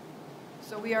abundance.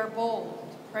 So we are bold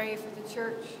to pray for the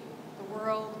church, the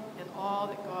world, and all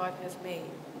that God has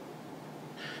made.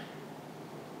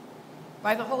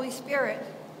 By the Holy Spirit,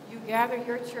 you gather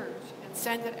your church and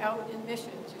send it out in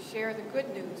mission to share the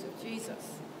good news of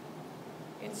Jesus.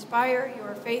 Inspire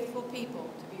your faithful people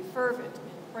to be fervent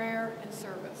in prayer and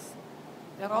service,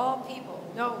 that all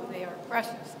people know they are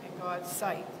precious in God's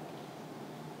sight.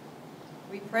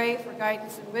 We pray for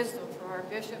guidance and wisdom for our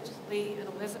bishops, Lee and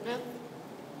Elizabeth,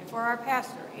 and for our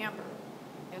pastor, Amber,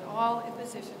 and all in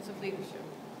positions of leadership.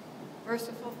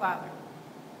 Merciful Father,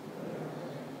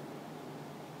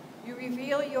 you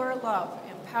reveal your love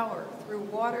and power through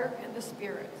water and the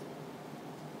Spirit.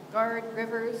 Guard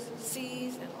rivers,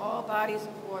 seas, and all bodies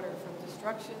of water from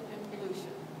destruction and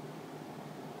pollution.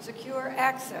 Secure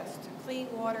access to clean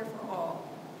water for all,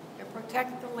 and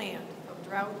protect the land from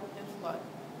drought and flood.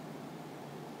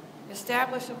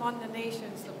 Establish among the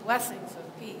nations the blessings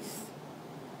of peace.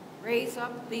 Raise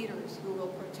up leaders who will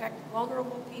protect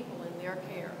vulnerable people in their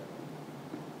care.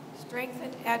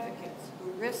 Strengthen advocates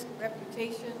who risk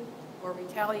reputation or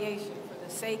retaliation for the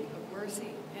sake of mercy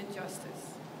and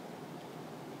justice.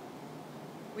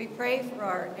 We pray for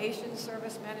our nation's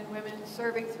servicemen and women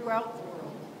serving throughout the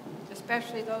world,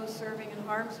 especially those serving in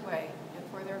harm's way, and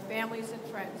for their families and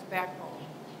friends back home.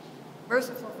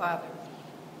 Merciful Father,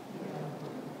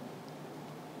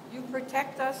 you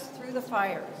protect us through the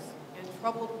fires and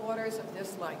troubled waters of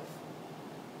this life.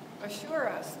 Assure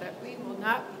us that we will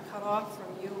not be cut off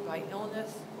from you by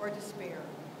illness or despair,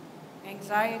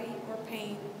 anxiety or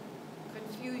pain,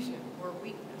 confusion or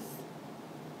weakness.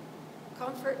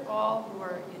 Comfort all who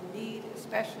are in need,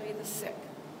 especially the sick,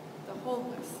 the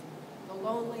homeless, the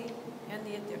lonely, and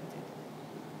the addicted.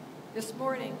 This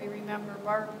morning we remember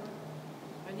Barbara,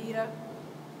 Anita,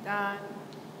 Don,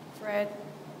 Fred,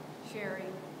 Sherry,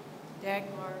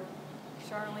 Dagmar,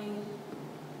 Charlene,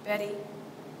 Betty,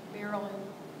 Marilyn,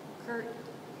 Kurt,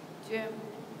 Jim,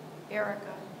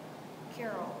 Erica,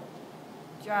 Carol,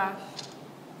 Josh,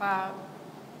 Bob,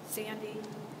 Sandy,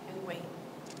 and Wayne.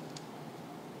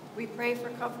 We pray for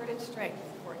comfort and strength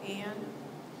for Anne,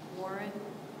 Warren,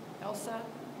 Elsa,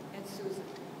 and Susan.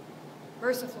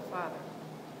 Merciful Father,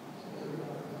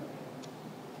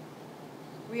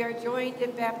 we are joined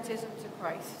in baptism to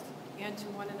Christ and to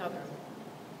one another.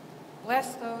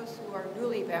 Bless those who are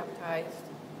newly baptized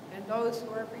and those who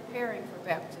are preparing for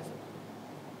baptism.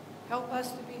 Help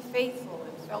us to be faithful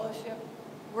in fellowship,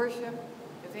 worship,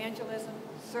 evangelism,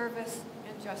 service,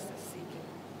 and justice seeking.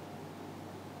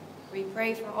 We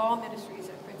pray for all ministries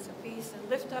at Prince of Peace and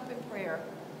lift up in prayer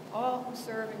all who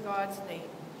serve in God's name,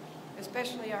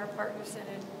 especially our partner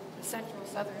synod, the Central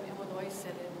Southern Illinois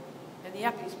Synod, and the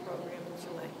EPIS program in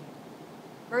Chile.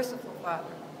 Merciful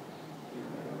Father.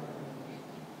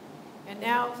 And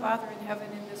now, Father in heaven,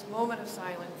 in this moment of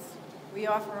silence, we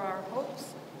offer our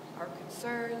hopes, our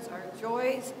concerns, our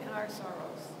joys, and our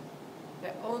sorrows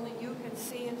that only you can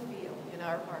see and feel in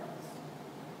our hearts.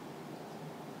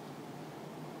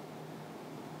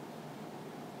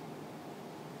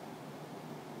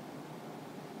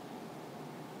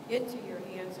 Into your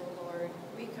hands, O Lord,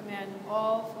 we commend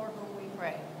all for whom we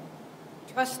pray,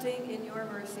 trusting in your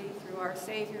mercy through our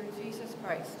Savior, Jesus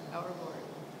Christ, our Lord.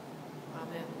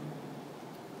 Amen.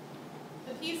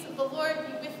 The peace of the Lord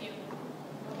be with you.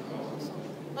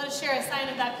 Let us share a sign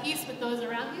of that peace with those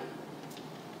around you.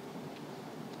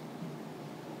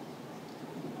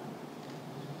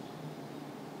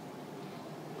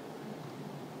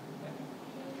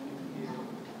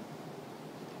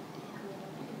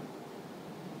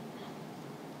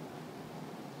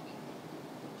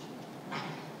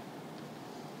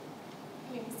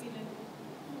 You may be seated.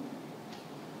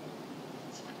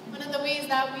 One of the ways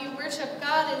that we worship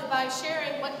God is by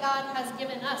sharing what God has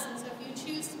given us. And so if you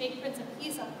choose to make Prince of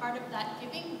Peace a part of that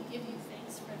giving, we give you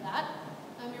thanks for that.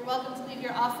 You're welcome to leave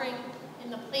your offering in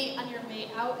the plate on your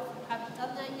way out. If you haven't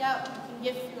done that yet, you can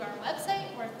give through our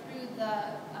website or through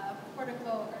the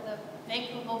Portico or the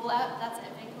Vanco mobile app. That's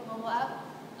it, Vanco mobile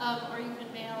app. Or you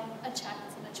can mail a check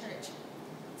to the church.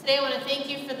 Today I want to thank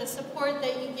you for the support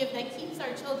that you give that keeps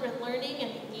our children learning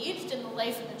and engaged in the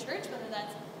life of the church, whether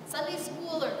that's Sunday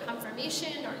school or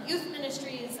confirmation or youth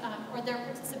ministries, or their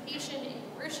participation in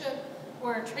worship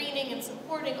or training and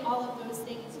supporting all of those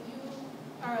things. You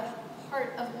are a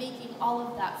part of making all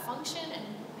of that function and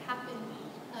happen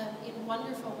in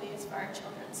wonderful ways for our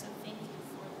children, so thank you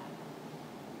for that.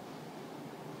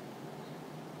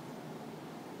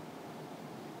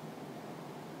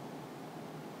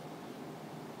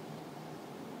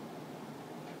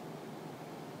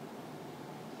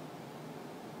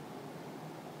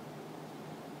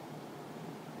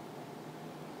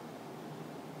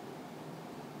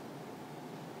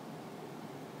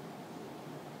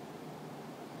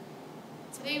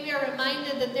 Today we are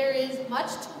reminded that there is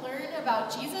much to learn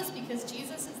about Jesus because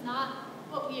Jesus is not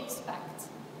what we expect.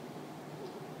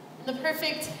 In the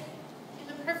perfect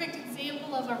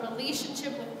example of a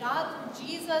relationship with God through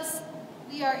Jesus,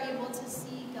 we are able to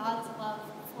see God's love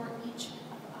for each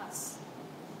of us.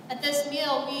 At this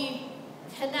meal, we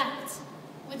connect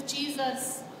with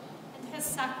Jesus and his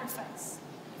sacrifice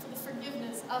for the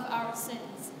forgiveness of our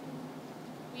sins.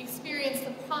 We experience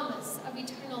the promise of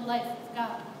eternal life with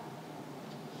God.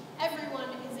 Everyone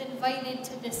is invited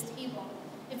to this table.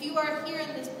 If you are here in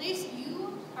this place,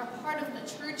 you are part of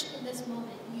the church in this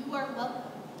moment. You are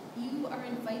welcome. You are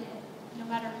invited, no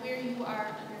matter where you are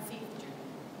on your faith journey.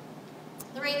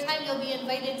 At the right time, you'll be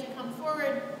invited to come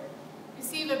forward,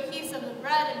 receive a piece of the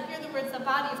bread, and hear the words, the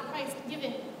body of Christ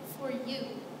given for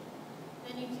you.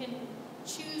 Then you can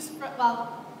choose,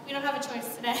 well, we don't have a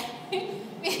choice today.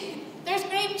 There's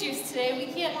grape juice today.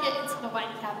 We can't get into the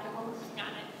wine cabinet. We're working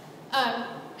on it.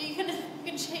 But you can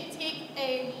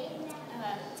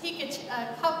take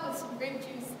a cup with some grape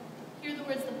juice, hear the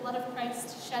words, the blood of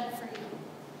Christ shed for you.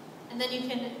 And then you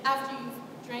can, after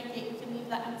you've drank it, you can leave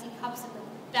the empty cups in the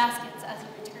baskets as you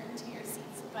return to your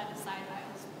seats by the side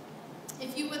aisles.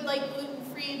 If you would like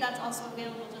gluten-free, that's also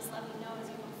available. Just let me know as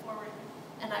you move forward,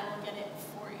 and I will get it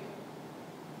for you.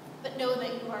 But know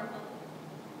that you are welcome.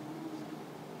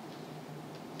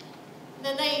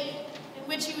 The night in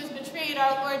which he was betrayed,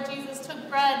 our Lord Jesus took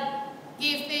bread,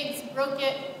 gave thanks, broke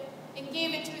it, and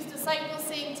gave it to his disciples,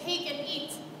 saying, "Take and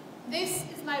eat. This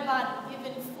is my body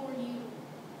given for you.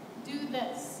 Do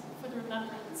this for the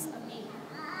remembrance of me."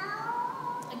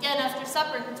 Again, after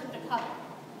supper, he took the cup,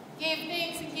 gave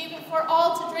thanks, and gave it for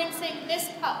all to drink, saying, "This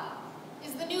cup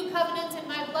is the new covenant in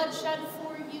my blood shed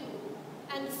for you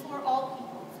and for all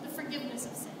people, for the forgiveness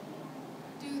of sin.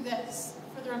 Do this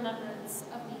for the remembrance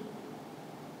of me."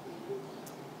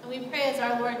 And we pray as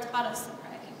our Lord taught us to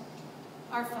pray.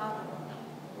 Our Father,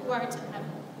 who art in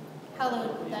heaven,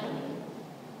 hallowed be thy name.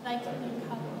 Thy kingdom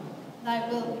come, thy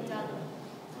will be done,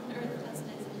 on earth as it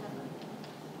is in heaven.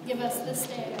 Give us this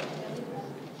day our daily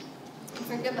bread, and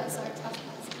forgive us our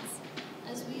trespasses,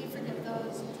 as we forgive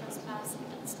those who trespass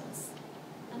against us.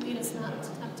 And lead us not into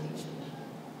temptation,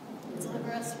 but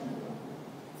deliver us from evil.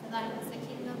 For thine is the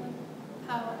kingdom, the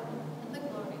power, and the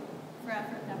glory,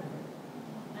 forever and ever.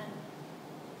 Amen.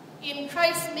 In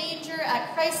Christ's manger,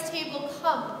 at Christ's table,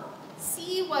 come,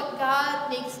 see what God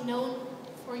makes known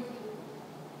for you.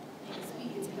 Thanks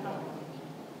be to God.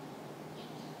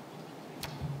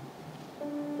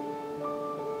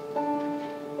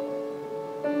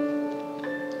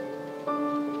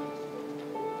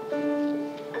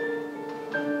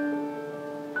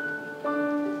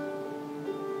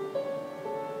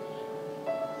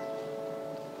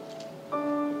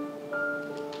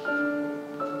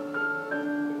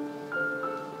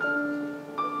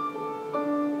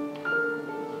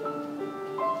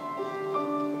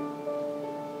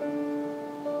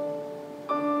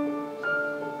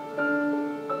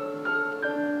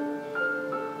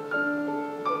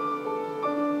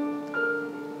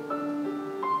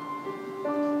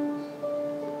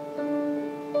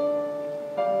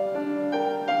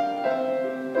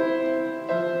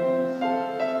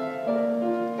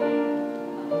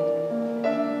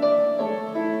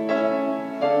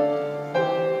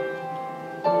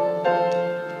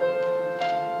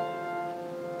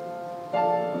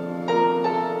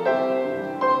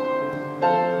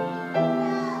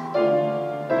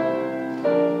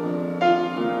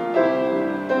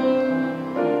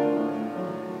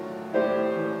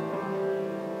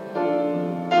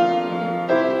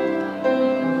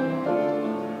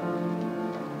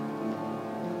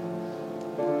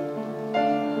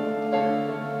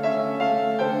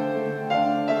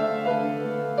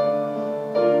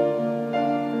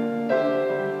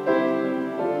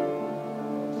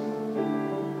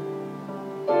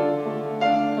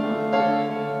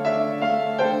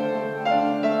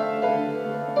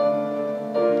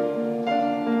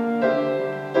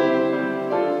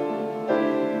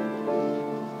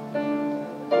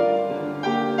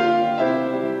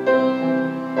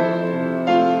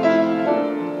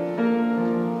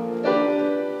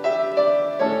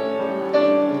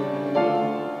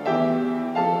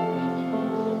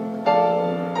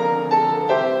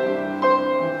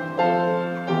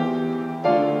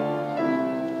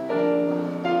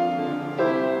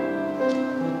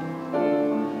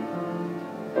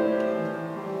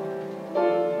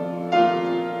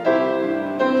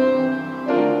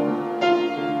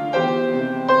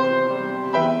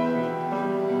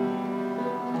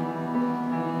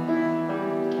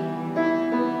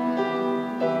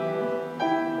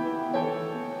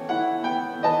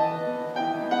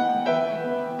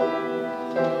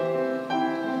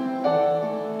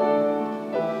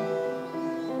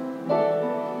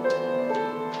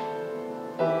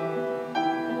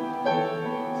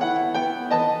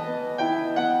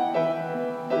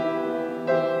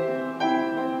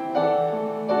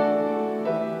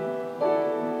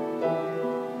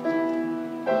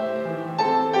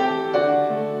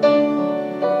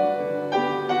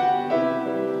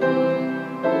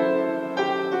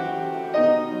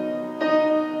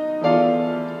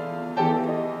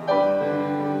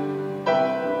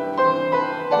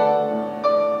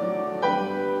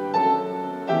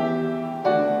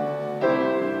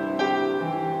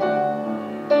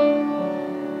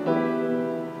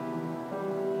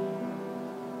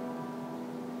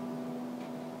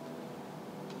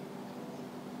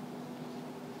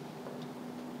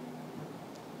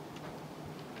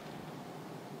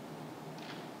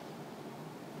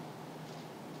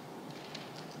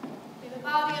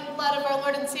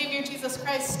 Lord and Savior Jesus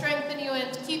Christ strengthen you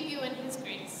and keep you in his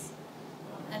grace.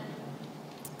 Amen.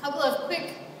 A couple of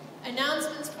quick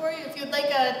announcements for you. If you'd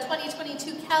like a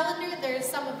 2022 calendar, there's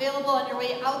some available on your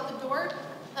way out the door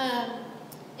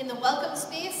in the welcome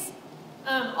space.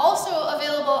 Also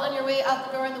available on your way out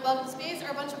the door in the welcome space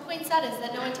are a bunch of poinsettias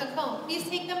that no one took home. Please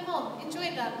take them home.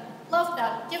 Enjoy them. Love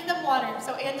them. Give them water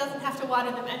so Anne doesn't have to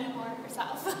water them anymore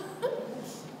herself.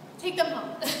 Take them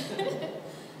home.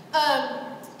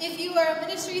 If you are a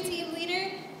ministry team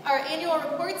leader, our annual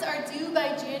reports are due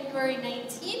by January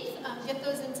 19th. Get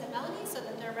those into Melanie so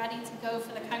that they're ready to go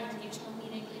for the congregational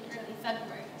meeting in early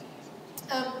February.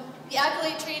 The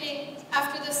Accolade training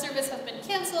after this service has been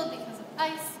canceled because of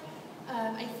ice.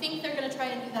 I think they're going to try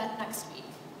and do that next week.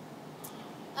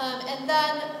 And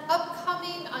then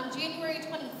upcoming on January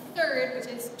 23rd, which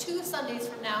is 2 Sundays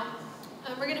from now,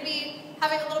 we're going to be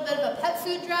having a little bit of a pet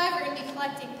food drive. We're going to be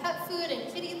collecting pet food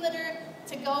and kitty litter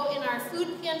to go in our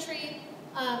food pantry.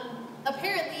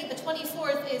 Apparently, the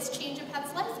 24th is Change a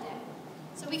Pet's Life Day.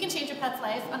 So we can change a pet's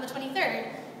life on the 23rd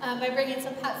by bringing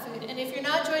some pet food. And if you're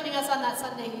not joining us on that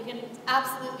Sunday, you can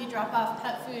absolutely drop off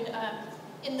pet food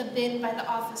in the bin by the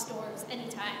office doors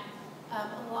anytime,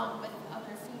 along with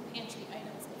other food pantry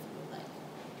items if you would like.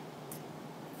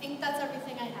 I think that's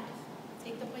everything I have.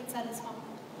 Take the poinsettias home.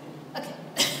 Okay.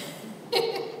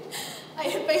 I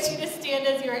invite you to stand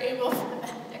as you are able for the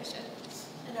benediction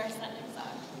and our sending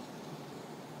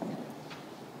song.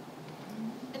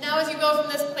 And now as you go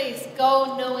from this place,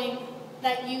 go knowing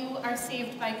that you are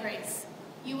saved by grace.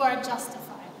 You are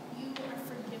justified. You are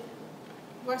forgiven.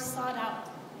 You are sought out,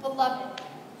 beloved,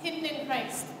 hidden in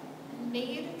Christ, and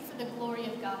made for the glory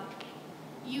of God.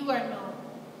 You are known.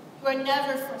 You are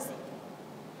never forsaken.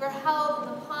 You are held in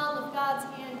the palm of God's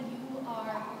hand. You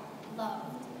are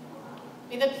loved.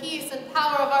 May the peace and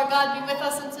power of our God be with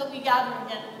us until we gather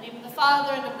again. In the name of the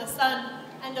Father, and of the Son,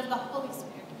 and of the Holy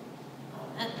Spirit.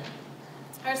 Amen.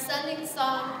 Our sending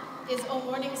song is O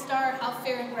Morning Star, How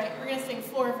Fair and Bright. We're going to sing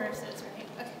 4 verses, right?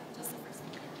 Okay, just the first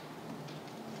one.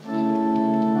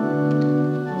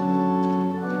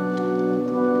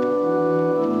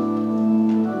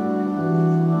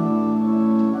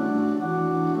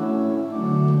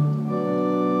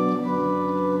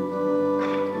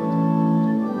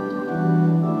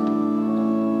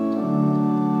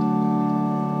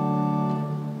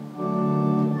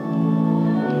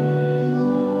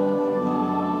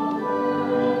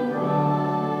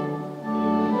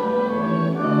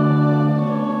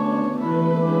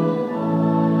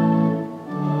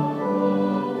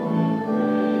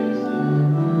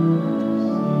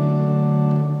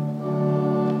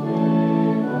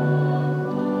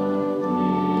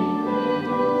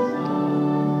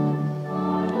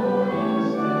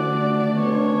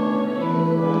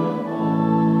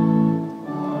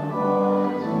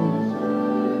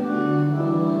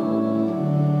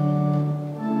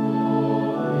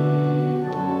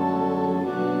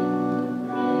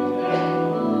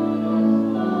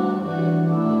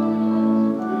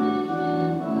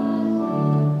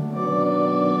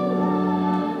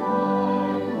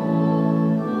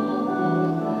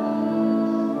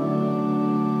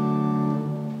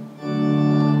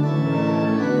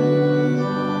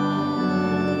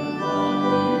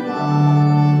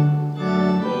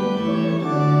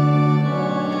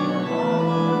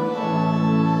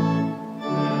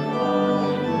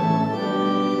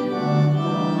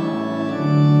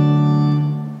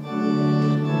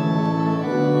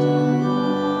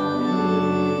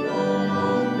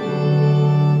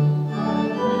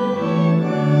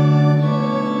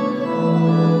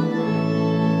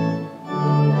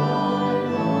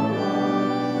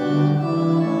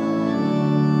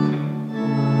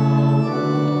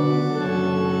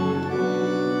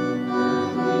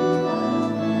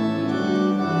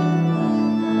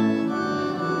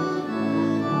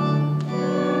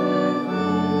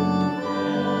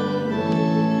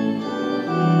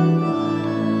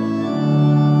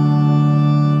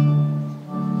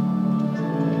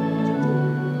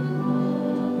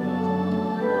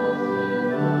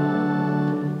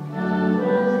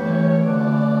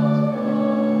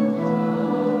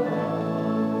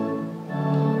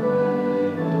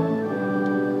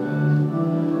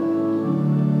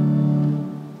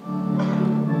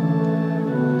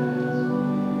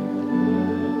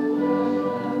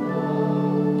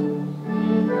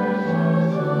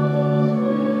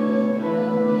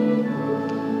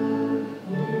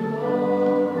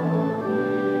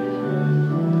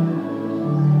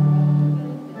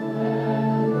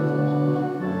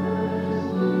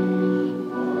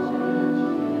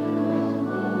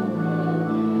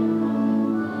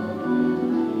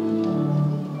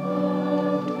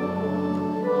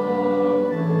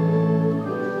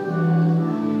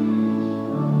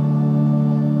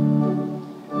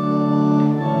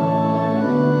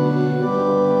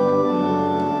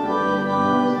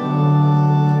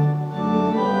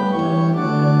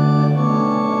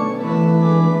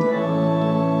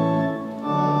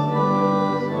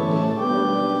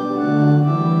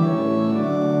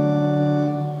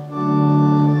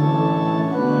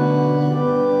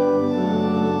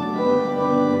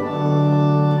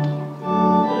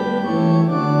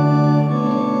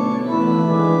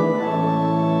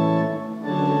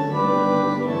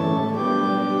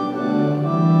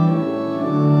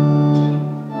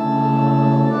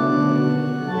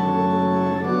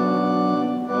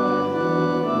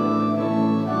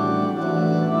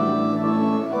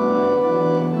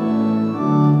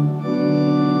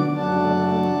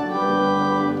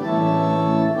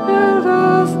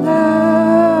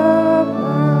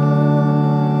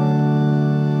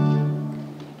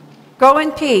 Go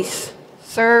in peace.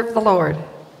 Serve the Lord.